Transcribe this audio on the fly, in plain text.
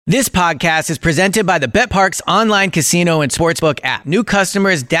This podcast is presented by the BetParx online casino and sportsbook app. New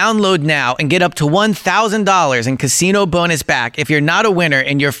customers download now and get up to $1,000 in casino bonus back if you're not a winner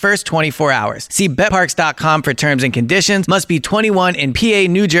in your first 24 hours. See BetParx.com for terms and conditions. Must be 21 in PA,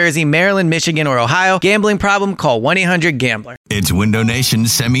 New Jersey, Maryland, Michigan, or Ohio. Gambling problem? Call 1-800-GAMBLER. It's Window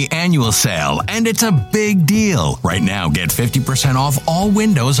Nation's semi-annual sale, and it's a big deal. Right now, get 50% off all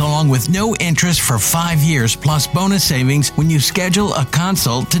windows along with no interest for 5 years plus bonus savings when you schedule a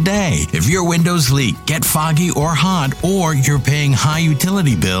consult today. If your windows leak, get foggy or hot, or you're paying high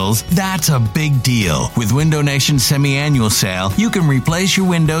utility bills, that's a big deal. With Window Nation's semi-annual sale, you can replace your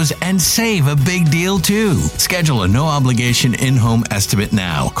windows and save a big deal too. Schedule a no-obligation in-home estimate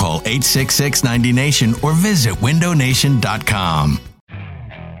now. Call 866-90NATION or visit windownation.com.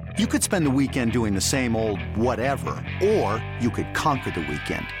 You could spend the weekend doing the same old whatever, or you could conquer the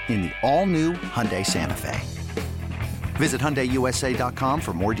weekend in the all-new Hyundai Santa Fe. Visit HyundaiUSA.com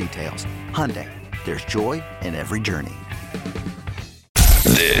for more details. Hyundai, there's joy in every journey.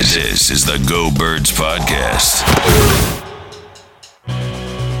 This is the Go Birds Podcast.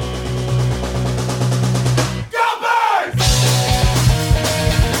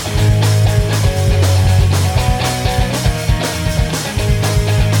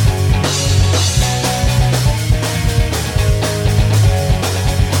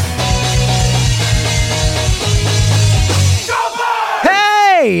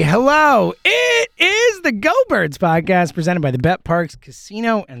 Hey, hello. It is the Go Birds podcast presented by the BetParx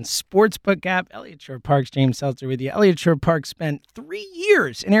Casino and Sportsbook app. Elliot Shore-Parks, James Seltzer with you. Elliot Shore-Parks spent 3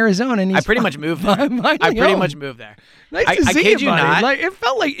 years in Arizona. And I pretty much moved there. Nice to see kid you, you buddy. not. Like, it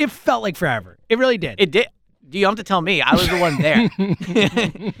felt like forever. It really did. It did. You don't have to tell me. I was the one there.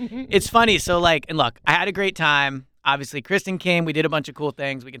 It's funny. So, like, and look, I had a great time. Obviously, Kristen came. We did a bunch of cool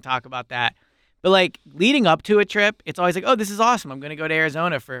things. We can talk about that. But, like, leading up to a trip, it's always like, oh, this is awesome. I'm going to go to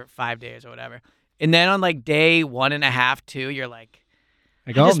Arizona for 5 days or whatever. And then on, like, day 1.5, 2, you're like,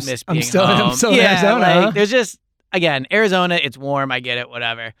 I just miss being home. I'm still in yeah, Arizona. like, Huh? there's just, again, Arizona, it's warm. I get it,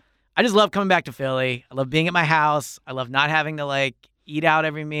 whatever. I just love coming back to Philly. I love being at my house. I love not having to, like, eat out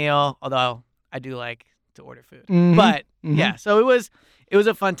every meal, although I do like to order food. Mhm. But, Mhm. yeah, so it was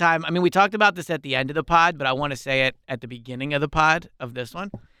a fun time. I mean, we talked about this at the end of the pod, but I want to say it at the beginning of the pod of this one.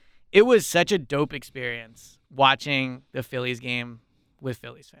 It was such a dope experience watching the Phillies game with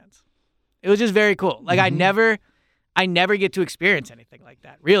Phillies fans. It was just very cool. Like, I never get to experience anything like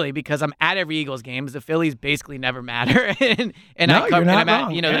that, really, because I'm at every Eagles game. The Phillies basically never matter, and No, I you're not and I'm wrong.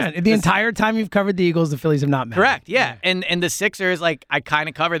 at, you know, Yeah, this- the entire time you've covered the Eagles, the Phillies have not met. correct, yeah. And the Sixers, like, I kind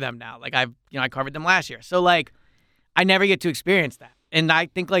of cover them now. Like, I covered them last year, so like, I never get to experience that. And I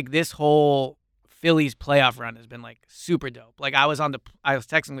think like this whole Phillies playoff run has been like super dope. Like, I was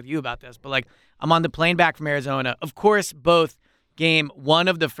texting with you about this, but like, I'm on the plane back from Arizona. Of course, both game 1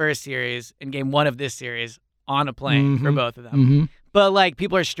 of the first series and game 1 of this series on a plane for both of them. Mm-hmm. But like,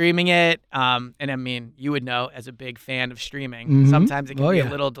 people are streaming it, and I mean, you would know as a big fan of streaming, sometimes it can be a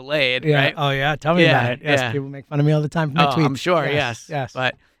little delayed, Yeah. right? Oh, yeah. Tell me about it. Yes, yeah. people make fun of me all the time for my tweets. I'm sure, yes.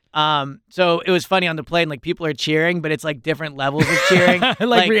 But so it was funny on the plane, like people are cheering, but it's like different levels of cheering.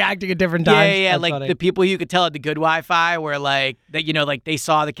 like reacting at different times. Yeah. That's Like funny. the people you could tell at the good Wi-Fi were like that, you know, like they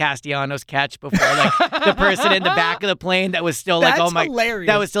saw the Castellanos catch before, like the person in the back of the plane that was still like, That's oh my, hilarious.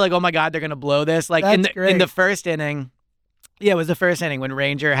 that was still like, oh my God, they're gonna blow this. Like That's in the great. first inning, yeah, it was the first inning when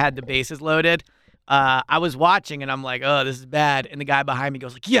Ranger had the bases loaded. I was watching and I'm like, oh, this is bad. And the guy behind me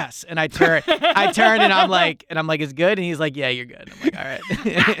goes like, yes. And I turn and I'm like, it's good. And he's like, yeah, you're good. I'm like, all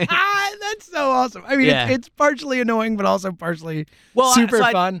right. That's so awesome. I mean, Yeah. it's partially annoying, but also partially Well, super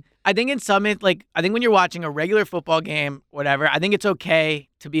so fun. I think in some, like, I think when you're watching a regular football game, whatever, I think it's okay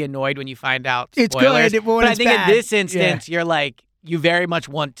to be annoyed when you find out It's spoilers. good, but when I it's think bad, in this instance, you're like, you very much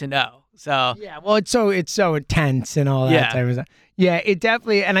want to know. So Yeah, well, it's so intense and all that Yeah. type of stuff. Yeah, it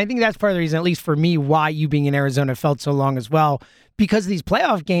definitely, and I think that's part of the reason, at least for me, why you being in Arizona felt so long as well, because of these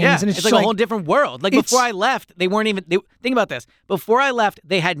playoff games. yeah, And it's like a whole different world. Like it's- before I left, they weren't even. Think about this. Before I left,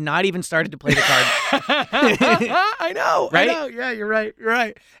 they had not even started to play the card. I know, Right? I know. Yeah, you're right. You're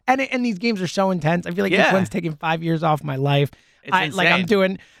right. And these games are so intense. I feel like Yeah. this one's taking 5 years off my life. It's Like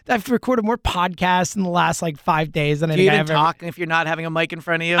I've recorded more podcasts in the last like 5 days than I Do you think even I've ever. talk if you're not having a mic in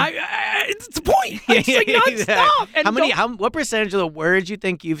front of you? It's the point. It's like nonstop. And What percentage of the words you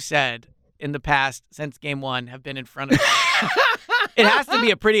think you've said in the past since game 1 have been in front of you? It has to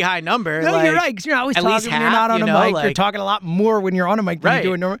be a pretty high number. No, like, you're right. Because you're not always at talking least when you're half, not on you a know, mic. You're like- talking a lot more when you're on a mic than Right. you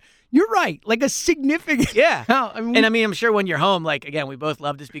do in normal. You're right. Like a significant. Yeah. No, I mean, And I mean, I'm sure when you're home, like, again, we both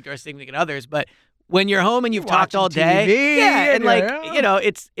love to speak to our significant others, but when you're home and you've talked watching all day, TV, yeah, and like, yeah. you know,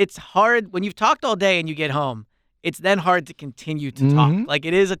 it's hard when you've talked all day and you get home it's then hard to continue to talk. Like,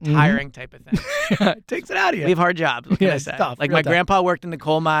 it is a tiring type of thing. It takes it out of you. We have hard jobs. What can I it's say? tough, Like, real my tough. grandpa worked in the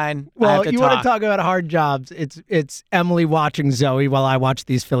coal mine. I Well, have to you want to talk about hard jobs? It's Emily watching Zoe while I watch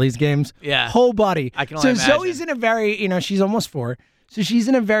these Phillies games. Yeah. Whole buddy. I can So only imagine. Zoe's in a very, she's almost 4. So she's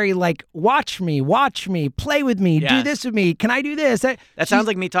in a very like, watch me, play with me, do Yes. this with me. Can I do this? That sounds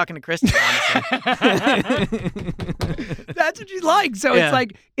like me talking to Kristen, honestly. That's what she's like. So Yeah. it's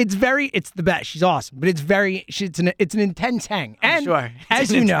like it's the best. She's awesome, but it's an intense hang. And sure. It's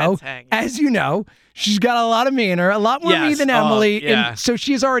as an you know, intense hang. she's got a lot of me in her, a lot more me Yes. than Oh, Emily. yeah. And so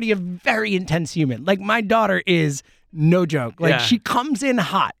she is already a very intense human. Like my daughter is no joke. Like Yeah. she comes in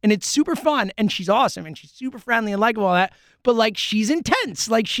hot and it's super fun and she's awesome and she's super friendly and likable all that. But like she's intense.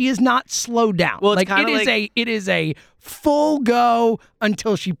 Like she is not slowed down. Well, it's like kinda it is a full go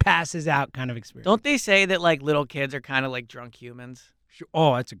until she passes out kind of experience. Don't they say that, like, little kids are kind of like drunk humans?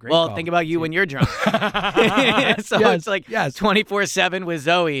 Oh, that's a great Well, call. think about you when you're drunk. So Yes, it's like yes. 24/7 with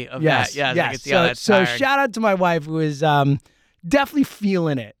Zoe of that. Yes, I can see how that's so tiring. shout out to my wife who is definitely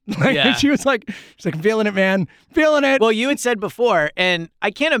feeling it. Like Yeah. she's like, feeling it, man, feeling it. Well, you had said before, and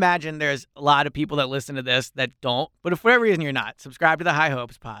I can't imagine there's a lot of people that listen to this that don't, but if for whatever reason you're not, subscribe to the High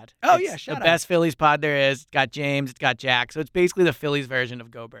Hopes pod. Oh, It's yeah, shout the out. best Phillies pod there is. It's got James, it's got Jack, so it's basically the Phillies version of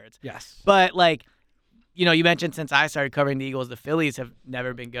Go Birds. Yes. But, like, you mentioned since I started covering the Eagles, the Phillies have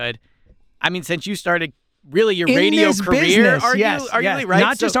never been good. I mean, since you started really your In radio this career, business, arguably, yes. right?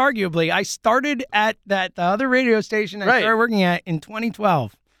 Not So- just arguably. I started at the other radio station I Right. started working at in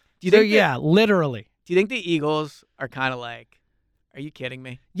 2012. Do you So, think that- yeah, literally. Do you think the Eagles are kind of like, are you kidding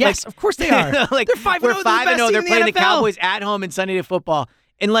me? Yes, of course they are. Like, They're 5-0. We're They're the 5-0. best team They're in the playing the NFL. Cowboys at home in Sunday Night Football,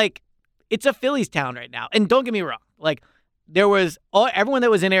 and like, it's a Phillies town right now. And don't get me wrong, like, there was everyone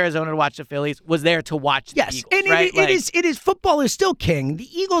that was in Arizona to watch the Phillies was there to watch the Yes, Eagles, and right? it is football is still king. The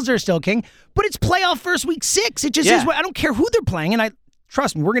Eagles are still king, but it's playoff first week 6. It just Yeah. is. I don't care who they're playing, and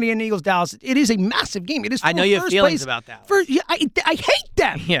trust me, we're going to get an Eagles Dallas. It is a massive game. It is. I know for you have first feelings place. about that. I hate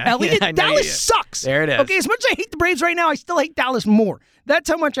them. Yeah, Elliot. yeah, I know you Dallas do. sucks. There it is. Okay, as much as I hate the Braves right now, I still hate Dallas more. That's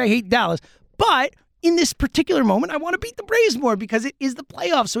how much I hate Dallas. But in this particular moment, I want to beat the Braves more because it is the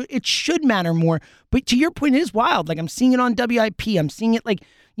playoffs, so it should matter more. But to your point, it is wild. Like I'm seeing it on WIP. I'm seeing it like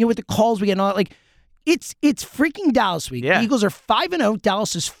with the calls we get and all that. Like it's freaking Dallas week. Yeah. The Eagles are 5-0.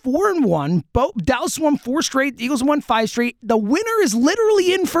 Dallas is 4-1. Dallas won 4 straight. The Eagles won 5 straight. The winner is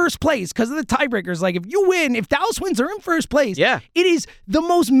literally in first place because of the tiebreakers. Like if Dallas wins, they're in first place. Yeah. It is the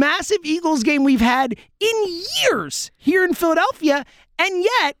most massive Eagles game we've had in years here in Philadelphia, and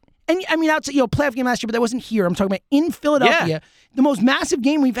yet. And I mean, outside, playoff game last year, but that wasn't here. I'm talking about in Philadelphia, the most massive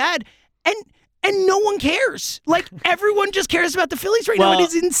game we've had, and no one cares. Like everyone just cares about the Phillies right now. Well- It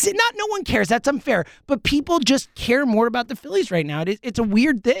is insane. Not no one cares. That's unfair. But people just care more about the Phillies right now. It's a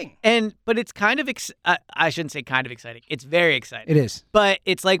weird thing. But it's kind of I shouldn't say kind of exciting. It's very exciting. It is. But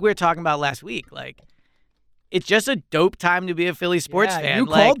it's like we were talking about last week. Like, it's just a dope time to be a Philly sports fan. You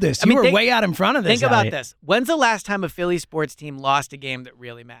Like, called this. I mean, You were think- way out in front of this. Think about Elliot. this. When's the last time a Philly sports team lost a game that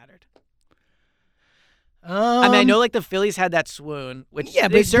really mattered? I mean, I know like the Phillies had that swoon, which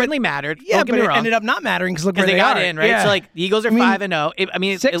they certainly mattered. Yeah, Don't get but me it wrong. ended up not mattering because look where because they got are. in, right? Yeah. So like the Eagles are 5-0. I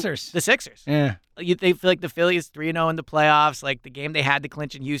mean, Sixers. The Sixers. Yeah. They feel like the Phillies 3-0 in the playoffs. Like the game they had to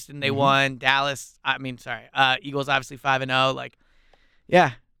clinch in Houston, they won. Dallas. Eagles obviously 5-0. Like,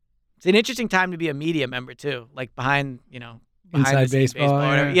 yeah, it's an interesting time to be a media member too. Like behind Inside the scenes baseball, or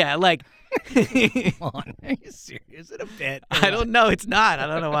whatever. yeah. Yeah, like. Come on. Are you serious? Is it a bit? I don't know. It's not. I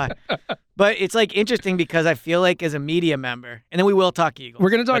don't know why. But it's like interesting because I feel like as a media member, and then we will talk Eagles. We're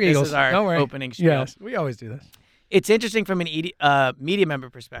going to talk but Eagles. This is our Don't worry. opening spiel. Yes, we always do this. It's interesting from an media member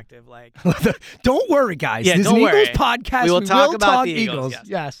perspective. Like, Don't worry, guys. Yeah, This don't is an worry. Eagles podcast. We will talk about the Eagles. Eagles,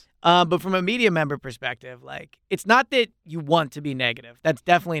 Yes. but from a media member perspective, like, it's not that you want to be negative. That's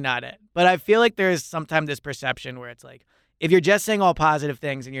definitely not it. But I feel like there's sometimes this perception where it's like, if you're just saying all positive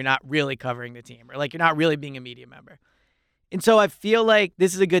things and you're not really covering the team, or like you're not really being a media member. And so I feel like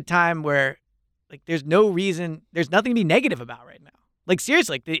this is a good time where, like, there's nothing to be negative about right now. Like,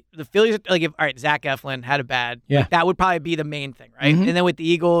 seriously, like the Phillies, like, all right, Zach Eflin had a bad, Yeah. like, that would probably be the main thing, right? Mhm. And then with the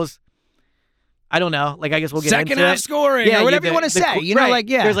Eagles, I don't know. Like, I guess we'll get Second into half it. scoring or whatever you want to say. Right.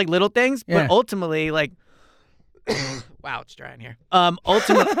 There's like little things, Yeah. but ultimately, like, wow, it's dry in here.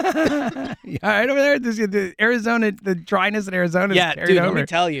 Ultimately, All right, over there, the Arizona, the dryness in Arizona. yeah, is carried dude, over. let me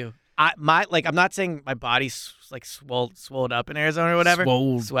tell you, I'm not saying my body's like swelled up in Arizona or whatever,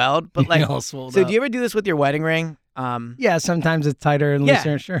 swelled, but like, All swolled so up. do you ever do this with your wedding ring? Yeah, sometimes it's tighter and Yeah.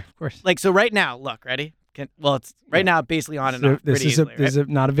 looser. Sure, of course. Like, so right now, look, ready? it's right now basically on and So off pretty easily, this is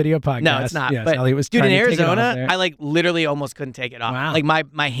not a video podcast. No, it's not. Yes, but Elliot was dude, in trying to take it off Arizona, there. I like literally almost couldn't take it off. Wow. Like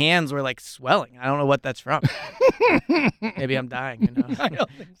my hands were like swelling. I don't know what that's from. Maybe I'm dying. I don't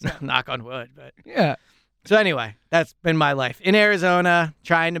think so. Knock on wood. But Yeah. so anyway, that's been my life in Arizona,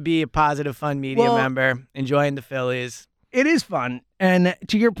 trying to be a positive, fun media member, enjoying the Phillies. It is fun. And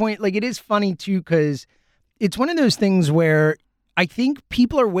to your point, like it is funny too, because it's one of those things where I think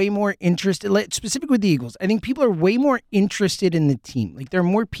people are way more interested, like, specifically with the Eagles. I think people are way more interested in the team. Like there are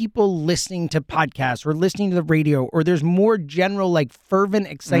more people listening to podcasts or listening to the radio, or there's more general like fervent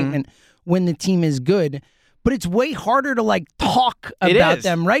excitement when the team is good. But it's way harder to like talk about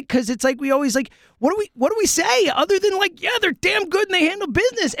them, right? Because it's like we always like, what do we say other than like, yeah, they're damn good and they handle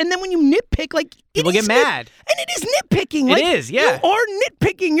business. And then when you nitpick, like People get mad. and it is nitpicking. Like, It is, yeah. You are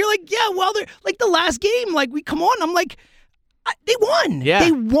nitpicking. You're like, yeah, well, they're like the last game. Like we come on. I'm like, they won. Yeah.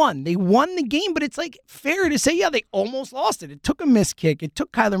 They won. They won the game. But it's like fair to say, yeah, they almost lost it. It took a missed kick. It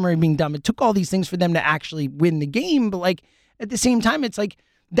took Kyler Murray being dumb. It took all these things for them to actually win the game. But like at the same time, it's like,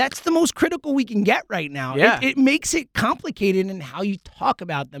 that's the most critical we can get right now. Yeah. It makes it complicated in how you talk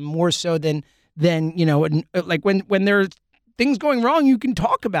about them more so than you know, like when there's things going wrong, you can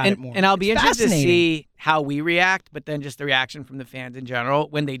talk about it more. And I'll be It's interested to fascinating. see how we react, but then just the reaction from the fans in general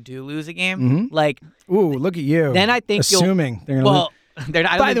when they do lose a game. Like, Ooh, look at you. then I think assuming they're gonna lose. well, they're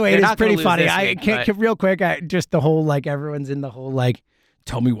not. By the way, they're it is not gonna pretty lose funny. this I week, can't but- real quick. Just the whole like everyone's in the whole like.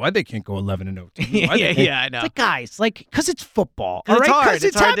 Tell me why they can't go 11-0. Yeah, I know. It's like, guys, like, because it's football. 'Cause All it's right? hard. Because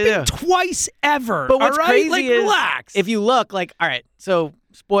It's hard to happened twice ever. But what's all right? crazy like, is, relax. if you look, like, all right, so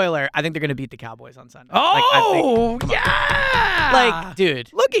spoiler, I think they're going to beat the Cowboys on Sunday. Like, I oh, think, yeah. like,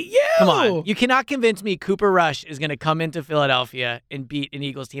 dude, look at you. come on. You cannot convince me Cooper Rush is going to come into Philadelphia and beat an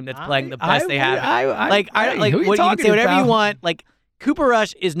Eagles team that's playing the best they have. Like, who you you can talking say whatever about? you want. Like, Cooper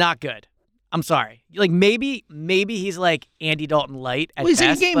Rush is not good. I'm sorry. Like, maybe he's like Andy Dalton light at Well, he's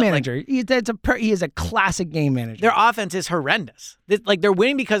best. a game but, like, manager. He is a classic game manager. their offense is horrendous. They're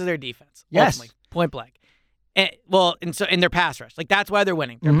winning because of their defense. Yes. Ultimately, point blank. And their pass rush. Like, that's why they're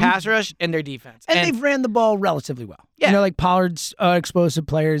winning. Their pass rush and their defense. and they've ran the ball relatively well. Yeah. You know, like Pollard's explosive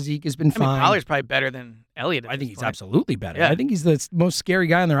player. Zeke has been I mean, fine. Pollard's probably better than Elliott. at I think this he's point. absolutely better. Yeah. I think he's the most scary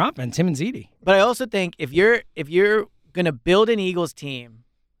guy on their offense, him and Zeddy. But I also think if you're gonna build an Eagles team,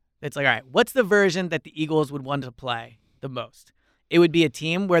 it's like, all right, what's the version that the Eagles would want to play the most? It would be a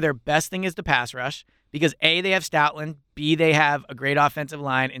team where their best thing is the pass rush because A, they have Stoutland, B, they have a great offensive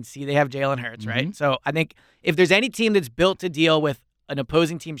line, and C, they have Jalen Hurts, right? So I think if there's any team that's built to deal with an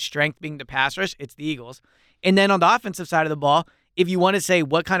opposing team's strength being the pass rush, it's the Eagles. And then on the offensive side of the ball, if you want to say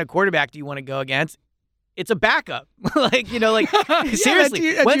what kind of quarterback do you want to go against, it's a backup.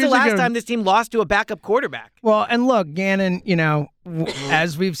 Seriously, that's when's the usually last good. time this team lost to a backup quarterback? Well, and look, Gannon, you know,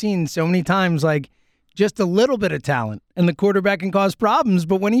 as we've seen so many times, like just a little bit of talent and the quarterback can cause problems.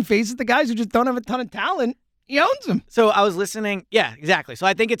 But when he faces the guys who just don't have a ton of talent, he owns them. So I was listening. Yeah, exactly. So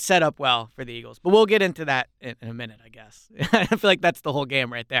I think it's set up well for the Eagles, but we'll get into that in a minute, I guess. I feel like that's the whole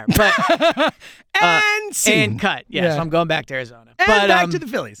game right there. But And scene. and cut. Yeah, so I'm going back to Arizona. And but back to the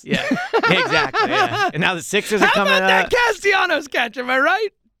Phillies. Yeah, exactly. Yeah. And now the Sixers are How coming about that up. Castellanos catch? Am I right?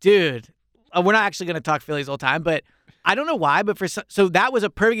 Dude, we're not actually going to talk Phillies all the time, but I don't know why, but so that was a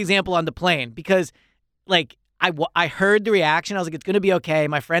perfect example on the plane because, like, I heard the reaction. I was like, it's going to be okay.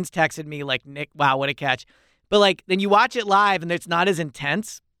 My friends texted me, like, Nick, wow, what a catch. But, like, then you watch it live, and it's not as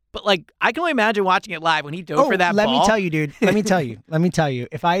intense. But, like, I can only imagine watching it live when he dove for that let ball. me tell you, dude. Let me tell you.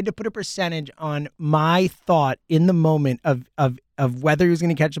 If I had to put a percentage on my thought in the moment of whether he was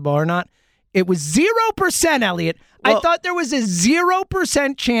going to catch the ball or not, it was 0%, Elliot. I Well- thought there was a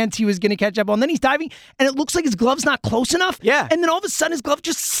 0% chance he was going to catch that ball. And then he's diving, and it looks like his glove's not close enough. Yeah. And then all of a sudden, his glove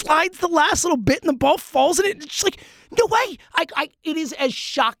just slides the last little bit, and the ball falls in it. It's just like, no way. It is as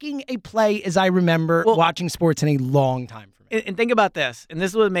shocking a play as I remember watching sports in a long time for me. And think about this, and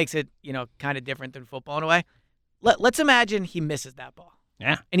this is what makes it, kind of different than football in a way. Let's imagine he misses that ball.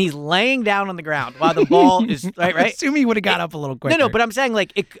 Yeah. And he's laying down on the ground while the ball is right. Assume he would have got up a little quicker. No, but I'm saying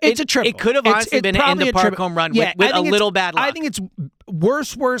like It's a triple. It could have It's honestly been an probably end a the park triple. home run Yeah, with I a think little bad luck. I think it's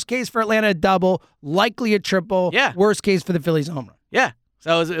worst case for Atlanta, a double, likely a triple. Yeah. Worst case for the Phillies, a home run. yeah.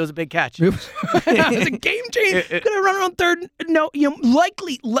 So it was a big catch. It was a game changer. Could have run on third. No,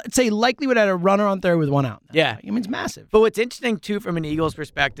 likely. Let's say likely would have had a runner on third with one out. Yeah. I mean it's massive. But what's interesting too from an Eagles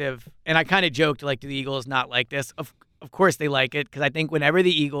perspective, and I kind of joked like, do the Eagles not like this? Of course they like it because I think whenever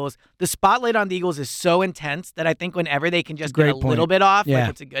the spotlight on the Eagles is so intense that I think whenever they can just get a little bit off, Yeah. like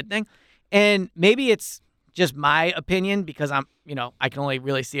it's a good thing. And maybe it's just my opinion because I can only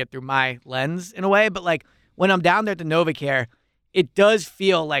really see it through my lens in a way. But like when I'm down there at the NovaCare, it does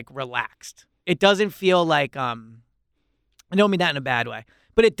feel like relaxed. It doesn't feel like I don't mean that in a bad way,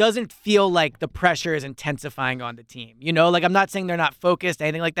 but it doesn't feel like the pressure is intensifying on the team. You know, like I'm not saying they're not focused,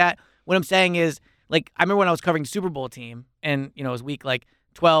 anything like that. What I'm saying is, like, I remember when I was covering Super Bowl team and, you know, it was week like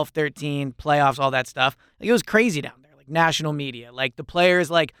 12, 13, playoffs, all that stuff. Like, it was crazy down there, like national media. Like the players,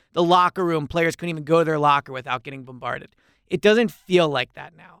 like the locker room, players couldn't even go to their locker without getting bombarded. It doesn't feel like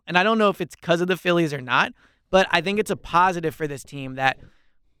that now. And I don't know if it's because of the Phillies or not, but I think it's a positive for this team that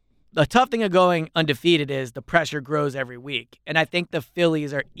the tough thing of going undefeated is the pressure grows every week. And I think the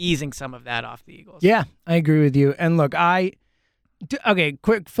Phillies are easing some of that off the Eagles. Yeah, I agree with you. And look, okay,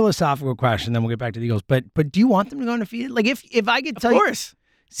 quick philosophical question, then we'll get back to the Eagles. But do you want them to go undefeated? Like, if I could tell Of course.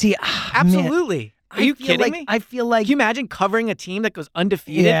 See, absolutely. Are you kidding me? I feel like... Can you imagine covering a team that goes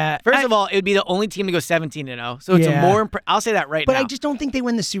undefeated? Yeah. First of all, it would be the only team to go 17-0. So it's a more... I'll say that right now. But I just don't think they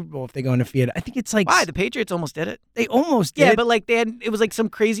win the Super Bowl if they go undefeated. I think it's like... Why? The Patriots almost did it. They almost did. Yeah, but like it was like some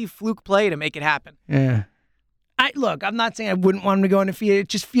crazy fluke play to make it happen. Yeah. Look, I'm not saying I wouldn't want them to go undefeated. It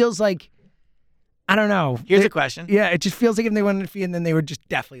just feels like... I don't know. Here's a question. Yeah, it just feels like if they went undefeated, then they would just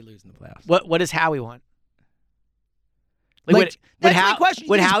definitely lose in the playoffs. What does Howie want? Like, that's my question.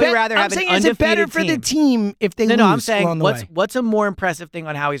 Would Howie rather have an undefeated team? Is it better for the team if they lose? No, I'm saying along the way? what's a more impressive thing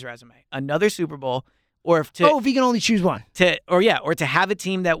on Howie's resume? Another Super Bowl, or if if he can only choose one, or to have a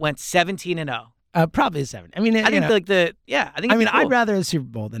team that went 17-0. Probably 7. I mean, I think I'd rather a Super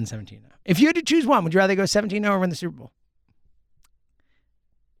Bowl than 17-0. If you had to choose one, would you rather go 17-0 or win the Super Bowl?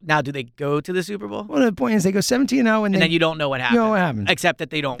 Now, do they go to the Super Bowl? Well, the point is they go 17-0 and then you don't know what happens. You know what happens. Except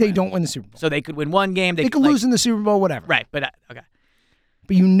that they don't win the Super Bowl. So they could win one game. They could lose in the Super Bowl, whatever. Right, but okay.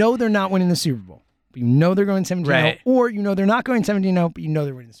 But you know they're not winning the Super Bowl. But you know they're going 17-0. Right. Or you know they're not going 17-0, but you know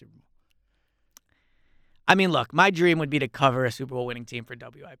they're winning the Super Bowl. I mean, look, my dream would be to cover a Super Bowl winning team for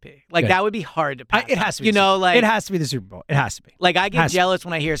WIP. Like, that would be hard to pass. It has to be. It has to be the Super Bowl. It has to be. Like, I get jealous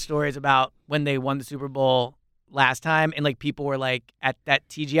when I hear stories about when they won the Super Bowl last time, and like people were like at that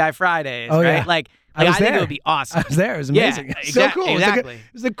TGI Fridays, right? Yeah. Like I think it would be awesome. I was there. It was amazing. Yeah, so cool. Exactly.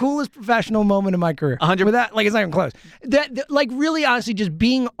 It was the coolest professional moment of my career. 100%. With that, like, it's not even close. Like, really, honestly, just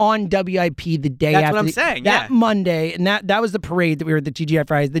being on WIP the day after. That's what I'm saying. That Monday, and that was the parade that we were at the TGI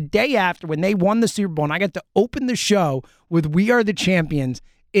Fridays. The day after, when they won the Super Bowl, and I got to open the show with "We Are the Champions,"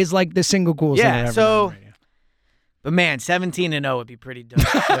 is like the single coolest thing I've ever done on radio. But man, 17-0 would be pretty dope.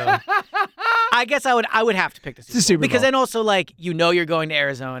 So. I guess I would have to pick the Super Bowl. Because then also, like, you know you're going to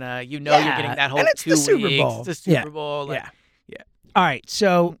Arizona. You know you're getting that whole 2 weeks. The Super Bowl. It's the Super Bowl. Like, yeah. All right,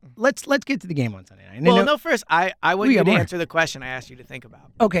 so let's get to the game on Sunday night. Well, first, I want you to answer the question I asked you to think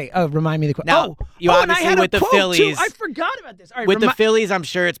about. Okay, remind me the question. Now, you obviously with the Phillies. I forgot about this. All right, with the Phillies, I'm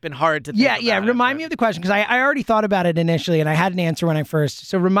sure it's been hard to think about. Yeah, remind me of the question, because I already thought about it initially, and I had an answer when I first.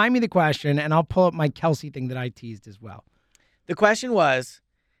 So remind me the question, and I'll pull up my Kelsey thing that I teased as well. The question was,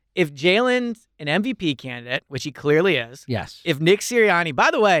 if Jalen's an MVP candidate, which he clearly is, yes. If Nick Sirianni, by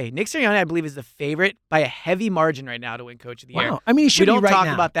the way, Nick Sirianni, I believe, is the favorite by a heavy margin right now to win Coach of the Year. Wow. I mean, he should be right now. We don't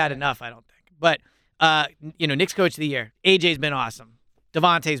talk about that enough, I don't think. But, Nick's Coach of the Year. AJ's been awesome.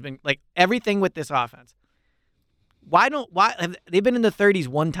 Devontae's been, like, everything with this offense. Why have they been in the 30s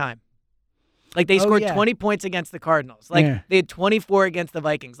one time? Like, they scored 20 points against the Cardinals. Like, they had 24 against the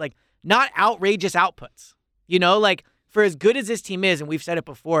Vikings. Like, not outrageous outputs. You know, like, for as good as this team is, and we've said it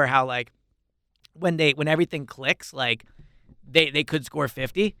before, how like when everything clicks, like they could score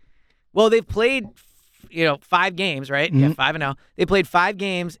 50. Well, they've played 5 games, right? Mm-hmm. Yeah, 5-0. They played 5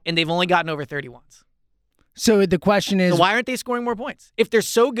 games and they've only gotten over 30 once. So the question is, so why aren't they scoring more points? If they're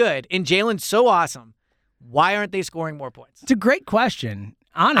so good and Jalen's so awesome, why aren't they scoring more points? It's a great question.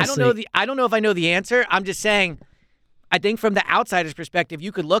 Honestly, I don't know if I know the answer. I'm just saying. I think from the outsider's perspective,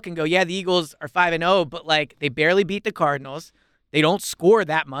 you could look and go, yeah, the Eagles are 5-0, but like they barely beat the Cardinals. They don't score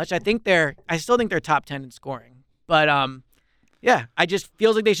that much. I still think they're top 10 in scoring. But I just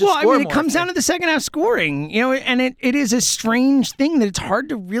feels like they should score more. It comes down to the second half scoring, and it is a strange thing that it's hard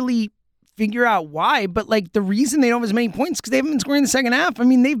to really figure out why, but like the reason they don't have as many points because they haven't been scoring in the second half. I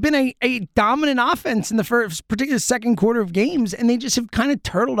mean, they've been a dominant offense in the first, particularly second quarter of games, and they just have kind of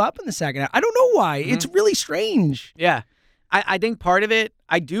turtled up in the second half. I don't know why. Mm-hmm. It's really strange. Yeah. I think part of it,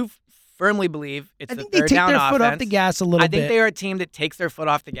 I do firmly believe it's the third down offense. I think they take their foot off the gas a little bit. I think they are a team that takes their foot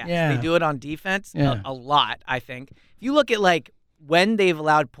off the gas. Yeah. They do it on defense a lot, I think. If you look at like when they've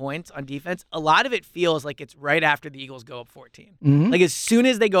allowed points on defense, a lot of it feels like it's right after the Eagles go up 14. Mm-hmm. Like as soon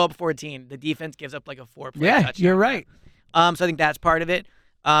as they go up 14, the defense gives up like a 4-point touchdown. You're right. So I think that's part of it.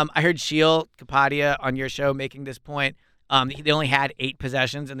 I heard Sheil Kapadia on your show making this point. They only had 8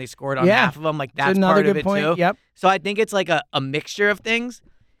 possessions and they scored on half of them. Like that's part of it too. Yep. So I think it's like a mixture of things,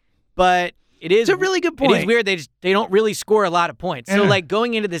 but it is. It's a really good point. It is weird. They don't really score a lot of points. So like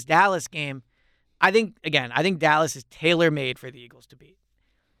going into this Dallas game, I think Dallas is tailor-made for the Eagles to beat.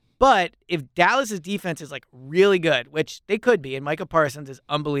 But if Dallas's defense is like really good, which they could be, and Micah Parsons is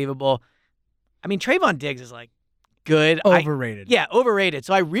unbelievable. I mean, Trayvon Diggs is like good. Overrated. Overrated.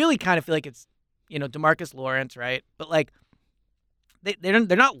 So I really kind of feel like it's, DeMarcus Lawrence, right? But like they're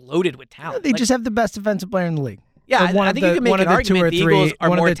not loaded with talent. They just have the best defensive player in the league. Yeah, I think you can make an argument the Eagles are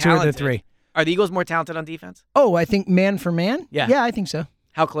more talented. Are the Eagles more talented on defense? Oh, I think man for man? Yeah. Yeah, I think so.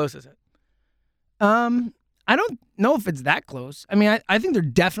 How close is it? I don't know if it's that close. I mean, I think they're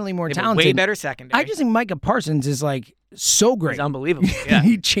definitely more talented. Way better secondary. I just think Micah Parsons is like so great. He's unbelievable. Yeah.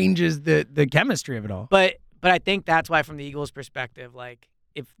 He changes the chemistry of it all. But I think that's why from the Eagles' perspective, like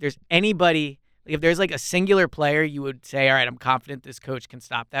if there's anybody, if there's like a singular player you would say, all right, I'm confident this coach can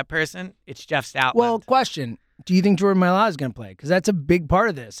stop that person, it's Jeff Stoutland. Well, question. Do you think Jordan Mailata is going to play? Because that's a big part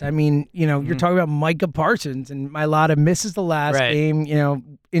of this. I mean, you're talking about Micah Parsons, and Mailata misses the last game.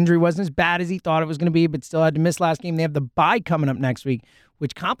 Injury wasn't as bad as he thought it was going to be, but still had to miss last game. They have the bye coming up next week,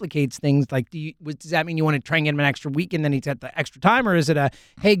 which complicates things. Like, does that mean you want to try and get him an extra week and then he's at the extra time? Or is it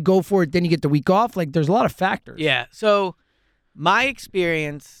hey, go for it, then you get the week off? Like, there's a lot of factors. Yeah. So my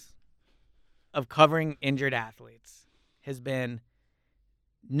experience of covering injured athletes has been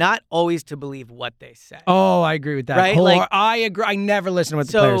not always to believe what they say. Oh, I agree with that. Right? I agree. I never listen to what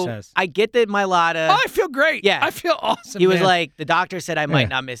the player says. I get that Mailata. Oh, I feel great. Yeah. I feel awesome. He was like, the doctor said I might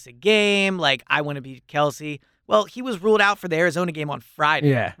not miss a game. Like, I want to beat Kelsey. Well, he was ruled out for the Arizona game on Friday.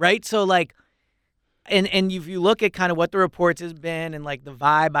 Yeah. Right? So, like, and if you look at kind of what the reports has been and, like, the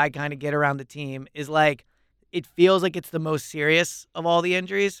vibe I kind of get around the team is, like, it feels like it's the most serious of all the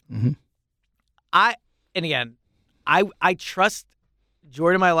injuries. Mm-hmm. I trust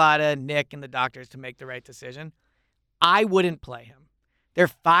Jordan Mailata, Nick, and the doctors to make the right decision. I wouldn't play him. They're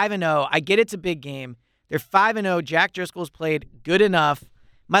 5-0. I get it's a big game. They're 5-0. Jack Driscoll's played good enough.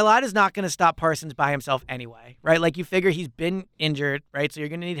 Mailata's not going to stop Parsons by himself anyway, right? Like, you figure he's been injured, right? So you're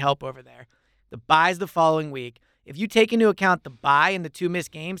going to need help over there. The bye's the following week. If you take into account the bye and the 2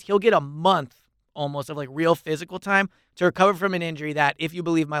 missed games, he'll get a month almost of, like, real physical time to recover from an injury that, if you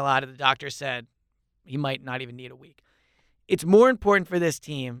believe Mailata, the doctor said he might not even need a week. It's more important for this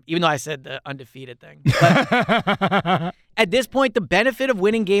team, even though I said the undefeated thing. But at this point, the benefit of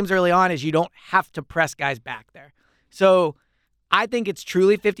winning games early on is you don't have to press guys back there. So I think it's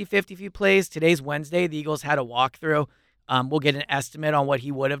truly 50-50 if he plays. Today's Wednesday. The Eagles had a walkthrough. We'll get an estimate on what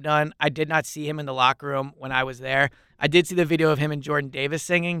he would have done. I did not see him in the locker room when I was there. I did see the video of him and Jordan Davis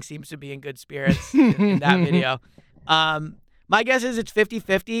singing. Seems to be in good spirits in that video. My guess is it's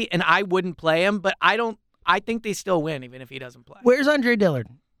 50-50, and I wouldn't play him, but I think they still win even if he doesn't play. Where's Andre Dillard?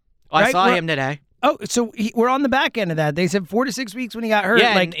 Well, I saw him today. Oh, so we're on the back end of that. They said 4 to 6 weeks when he got hurt.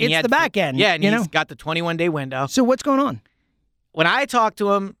 Yeah, like, it's the back end. Yeah, and he's got the 21-day window. So what's going on? When I talked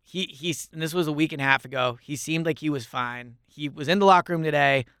to him, he's and this was a week and a half ago, he seemed like he was fine. He was in the locker room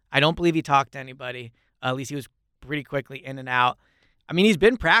today. I don't believe he talked to anybody. At least he was pretty quickly in and out. I mean, he's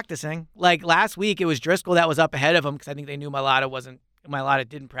been practicing. Like, last week, it was Driscoll that was up ahead of him because I think they knew Mailata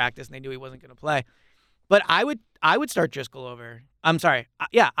didn't practice and they knew he wasn't going to play. But I would start Driscoll over. I'm sorry.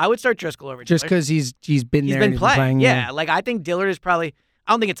 I would start Driscoll over just because he's been there. He's been playing. Yeah, like, I think Dillard is probably.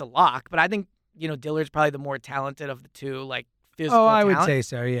 I don't think it's a lock, but I think Dillard's probably the more talented of the two. Like, physical. Oh, I talent. would say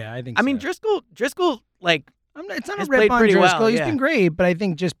so. Yeah, I think. I mean, Driscoll. Like, it's not a rip on Driscoll. Well, he's been great, but I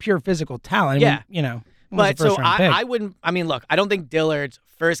think just pure physical talent. I mean, But so I wouldn't. I mean, look, I don't think Dillard's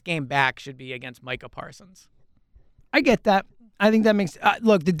first game back should be against Micah Parsons. I get that. I think that makes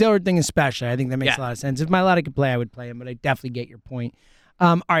look, the Dillard thing especially. I think that makes a lot of sense. If Mailata could play, I would play him, but I definitely get your point.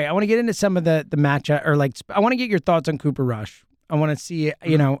 All right, I want to get into some of the matchup, or like I want to get your thoughts on Cooper Rush. I want to see,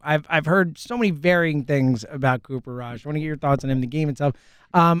 I've heard so many varying things about Cooper Rush. I want to get your thoughts on him, the game itself.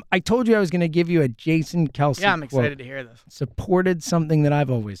 I told you I was going to give you a Jason Kelce Yeah, I'm excited quote. to hear this. Supported something that I've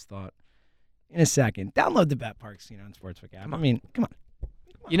always thought. In a second, download the Bet Parks, and Sportsbook app. I mean, come on.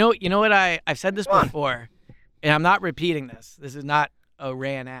 You know what? I've said this before, and I'm not repeating this. This is not a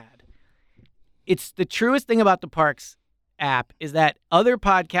ran ad. It's the truest thing about the Parks app is that other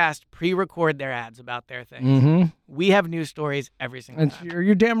podcasts pre-record their ads about their things. Mm-hmm. We have news stories every single time.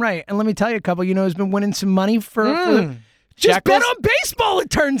 You're damn right. And let me tell you, a couple, who's been winning some money for just bet on baseball, it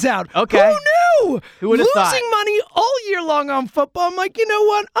turns out. Okay. Who knew? Who would have thought? Losing money all year long on football. I'm like, you know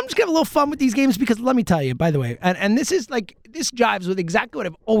what? I'm just going to have a little fun with these games because let me tell you, by the way, and this is like, this jives with exactly what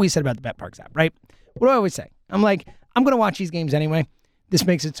I've always said about the Bet Parks app, right? What do I always say? I'm like, I'm going to watch these games anyway. This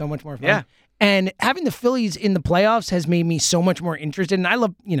makes it so much more fun. Yeah. And having the Phillies in the playoffs has made me so much more interested. And I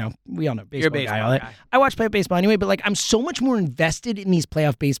love, we all know baseball, You're a baseball guy. I watch baseball anyway, but like I'm so much more invested in these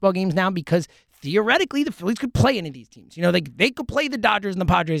playoff baseball games now because theoretically, the Phillies could play any of these teams. You know, they could play the Dodgers and the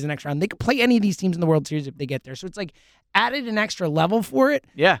Padres in the next round. They could play any of these teams in the World Series if they get there. So it's like added an extra level for it.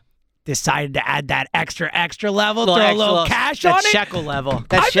 Yeah. Decided to add that extra level, Little throw a extra little little- cash that on it. shekel level.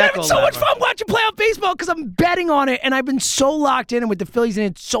 That I've been having shekel so much level. fun watching playoff baseball because I'm betting on it, and I've been so locked in with the Phillies, and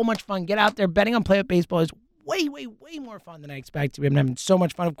it's so much fun. Get out there. Betting on playoff baseball is way, way, way more fun than I expected. We've been having so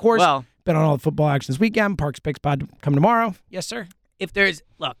much fun. Of course, Well, bet on all the football action this weekend. Parks Picks Pod come tomorrow. Yes, sir. if there's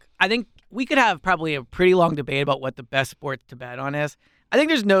look, I think we could have probably a pretty long debate about what the best sport to bet on is. I think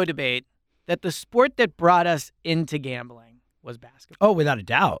there's no debate that the sport that brought us into gambling was basketball. Oh, without a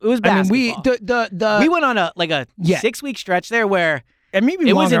doubt. It was I mean, basketball. We went on a Yeah. 6-week stretch there where and maybe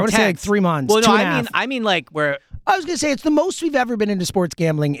it longer. was I want to say like intense. 3 months. Well, two no, and a half. I mean like where I was gonna say it's the most we've ever been into sports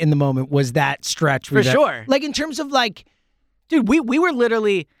gambling in the moment was that stretch. For sure. Like in terms of like dude, we were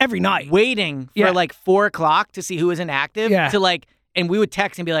literally every night. waiting for Yeah. like 4:00 to see who was inactive. Yeah. To like, and we would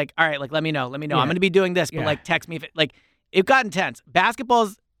text and be like, all right, like let me know. Yeah. I'm going to be doing this, but Yeah. like text me if it got intense.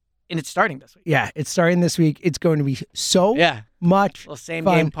 Basketball's and it's starting this week. Yeah, it's starting this week. It's going to be so Yeah. much Little same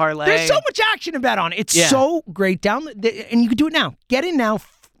fun. game parlay. There's so much action to bet on. It's Yeah. so great. And you can do it now. Get in now.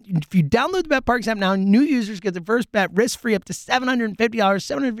 If you download the BetParks app now, new users get the first bet risk-free up to $750.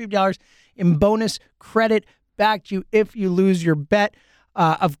 $750 in bonus credit back to you if you lose your bet.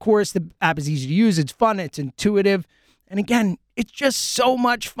 Of course, the app is easy to use. It's fun. It's intuitive. And again, it's just so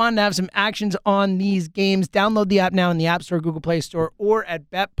much fun to have some actions on these games. Download the app now in the App Store, Google Play Store, or at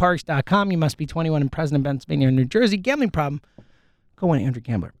betparks.com. You must be 21 and present in Pennsylvania or New Jersey. Gambling problem? Go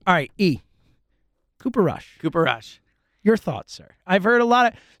 1-800-GAMBLER. All right, E. Cooper Rush. Cooper Rush. Your thoughts, sir? I've heard a lot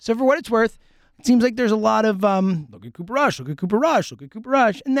of... So for what it's worth, it seems like there's a lot of, look at Cooper Rush, look at Cooper Rush, look at Cooper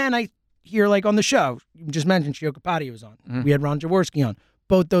Rush. And then I hear, like, on the show, you just mentioned Shio Kapadia was on. Mm-hmm. We had Ron Jaworski on.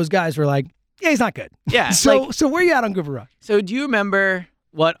 Both those guys were like, yeah, he's not good. Yeah. So where you at on Cooper Rush? So do you remember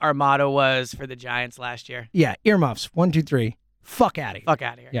what our motto was for the Giants last year? Yeah, earmuffs. 1, 2, 3. Fuck out of here. Fuck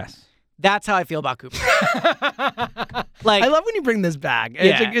out of here. Yes. That's how I feel about Cooper. I love when you bring this back.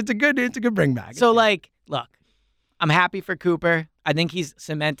 Yeah. It's a good bring back. So look, I'm happy for Cooper. I think he's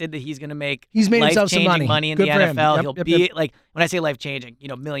cemented that he's going to make He's made himself some life-changing money. in Good the for him. NFL. Yep, He'll yep, be yep. like, when I say life-changing,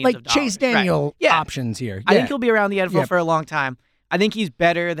 millions like of dollars. Chase Daniel Right. Yeah. options here. I Yeah. think he'll be around the NFL Yep. for a long time. I think he's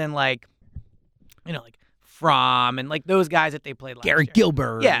better than like Fromm and like those guys that they played last Gary year.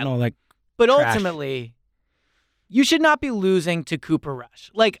 Gilbert. Yeah. And all that. But trash. ultimately, you should not be losing to Cooper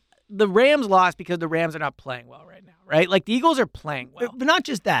Rush. Like, the Rams lost because the Rams are not playing well right now, right? Like, the Eagles are playing well. But not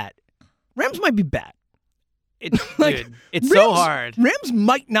just that. Rams might be bad. It's, like, dude, it's so Rams- hard. Rams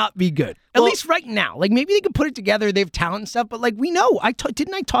might not be good. At Well- least right now. Like maybe they could put it together. They have talent and stuff. But like we know,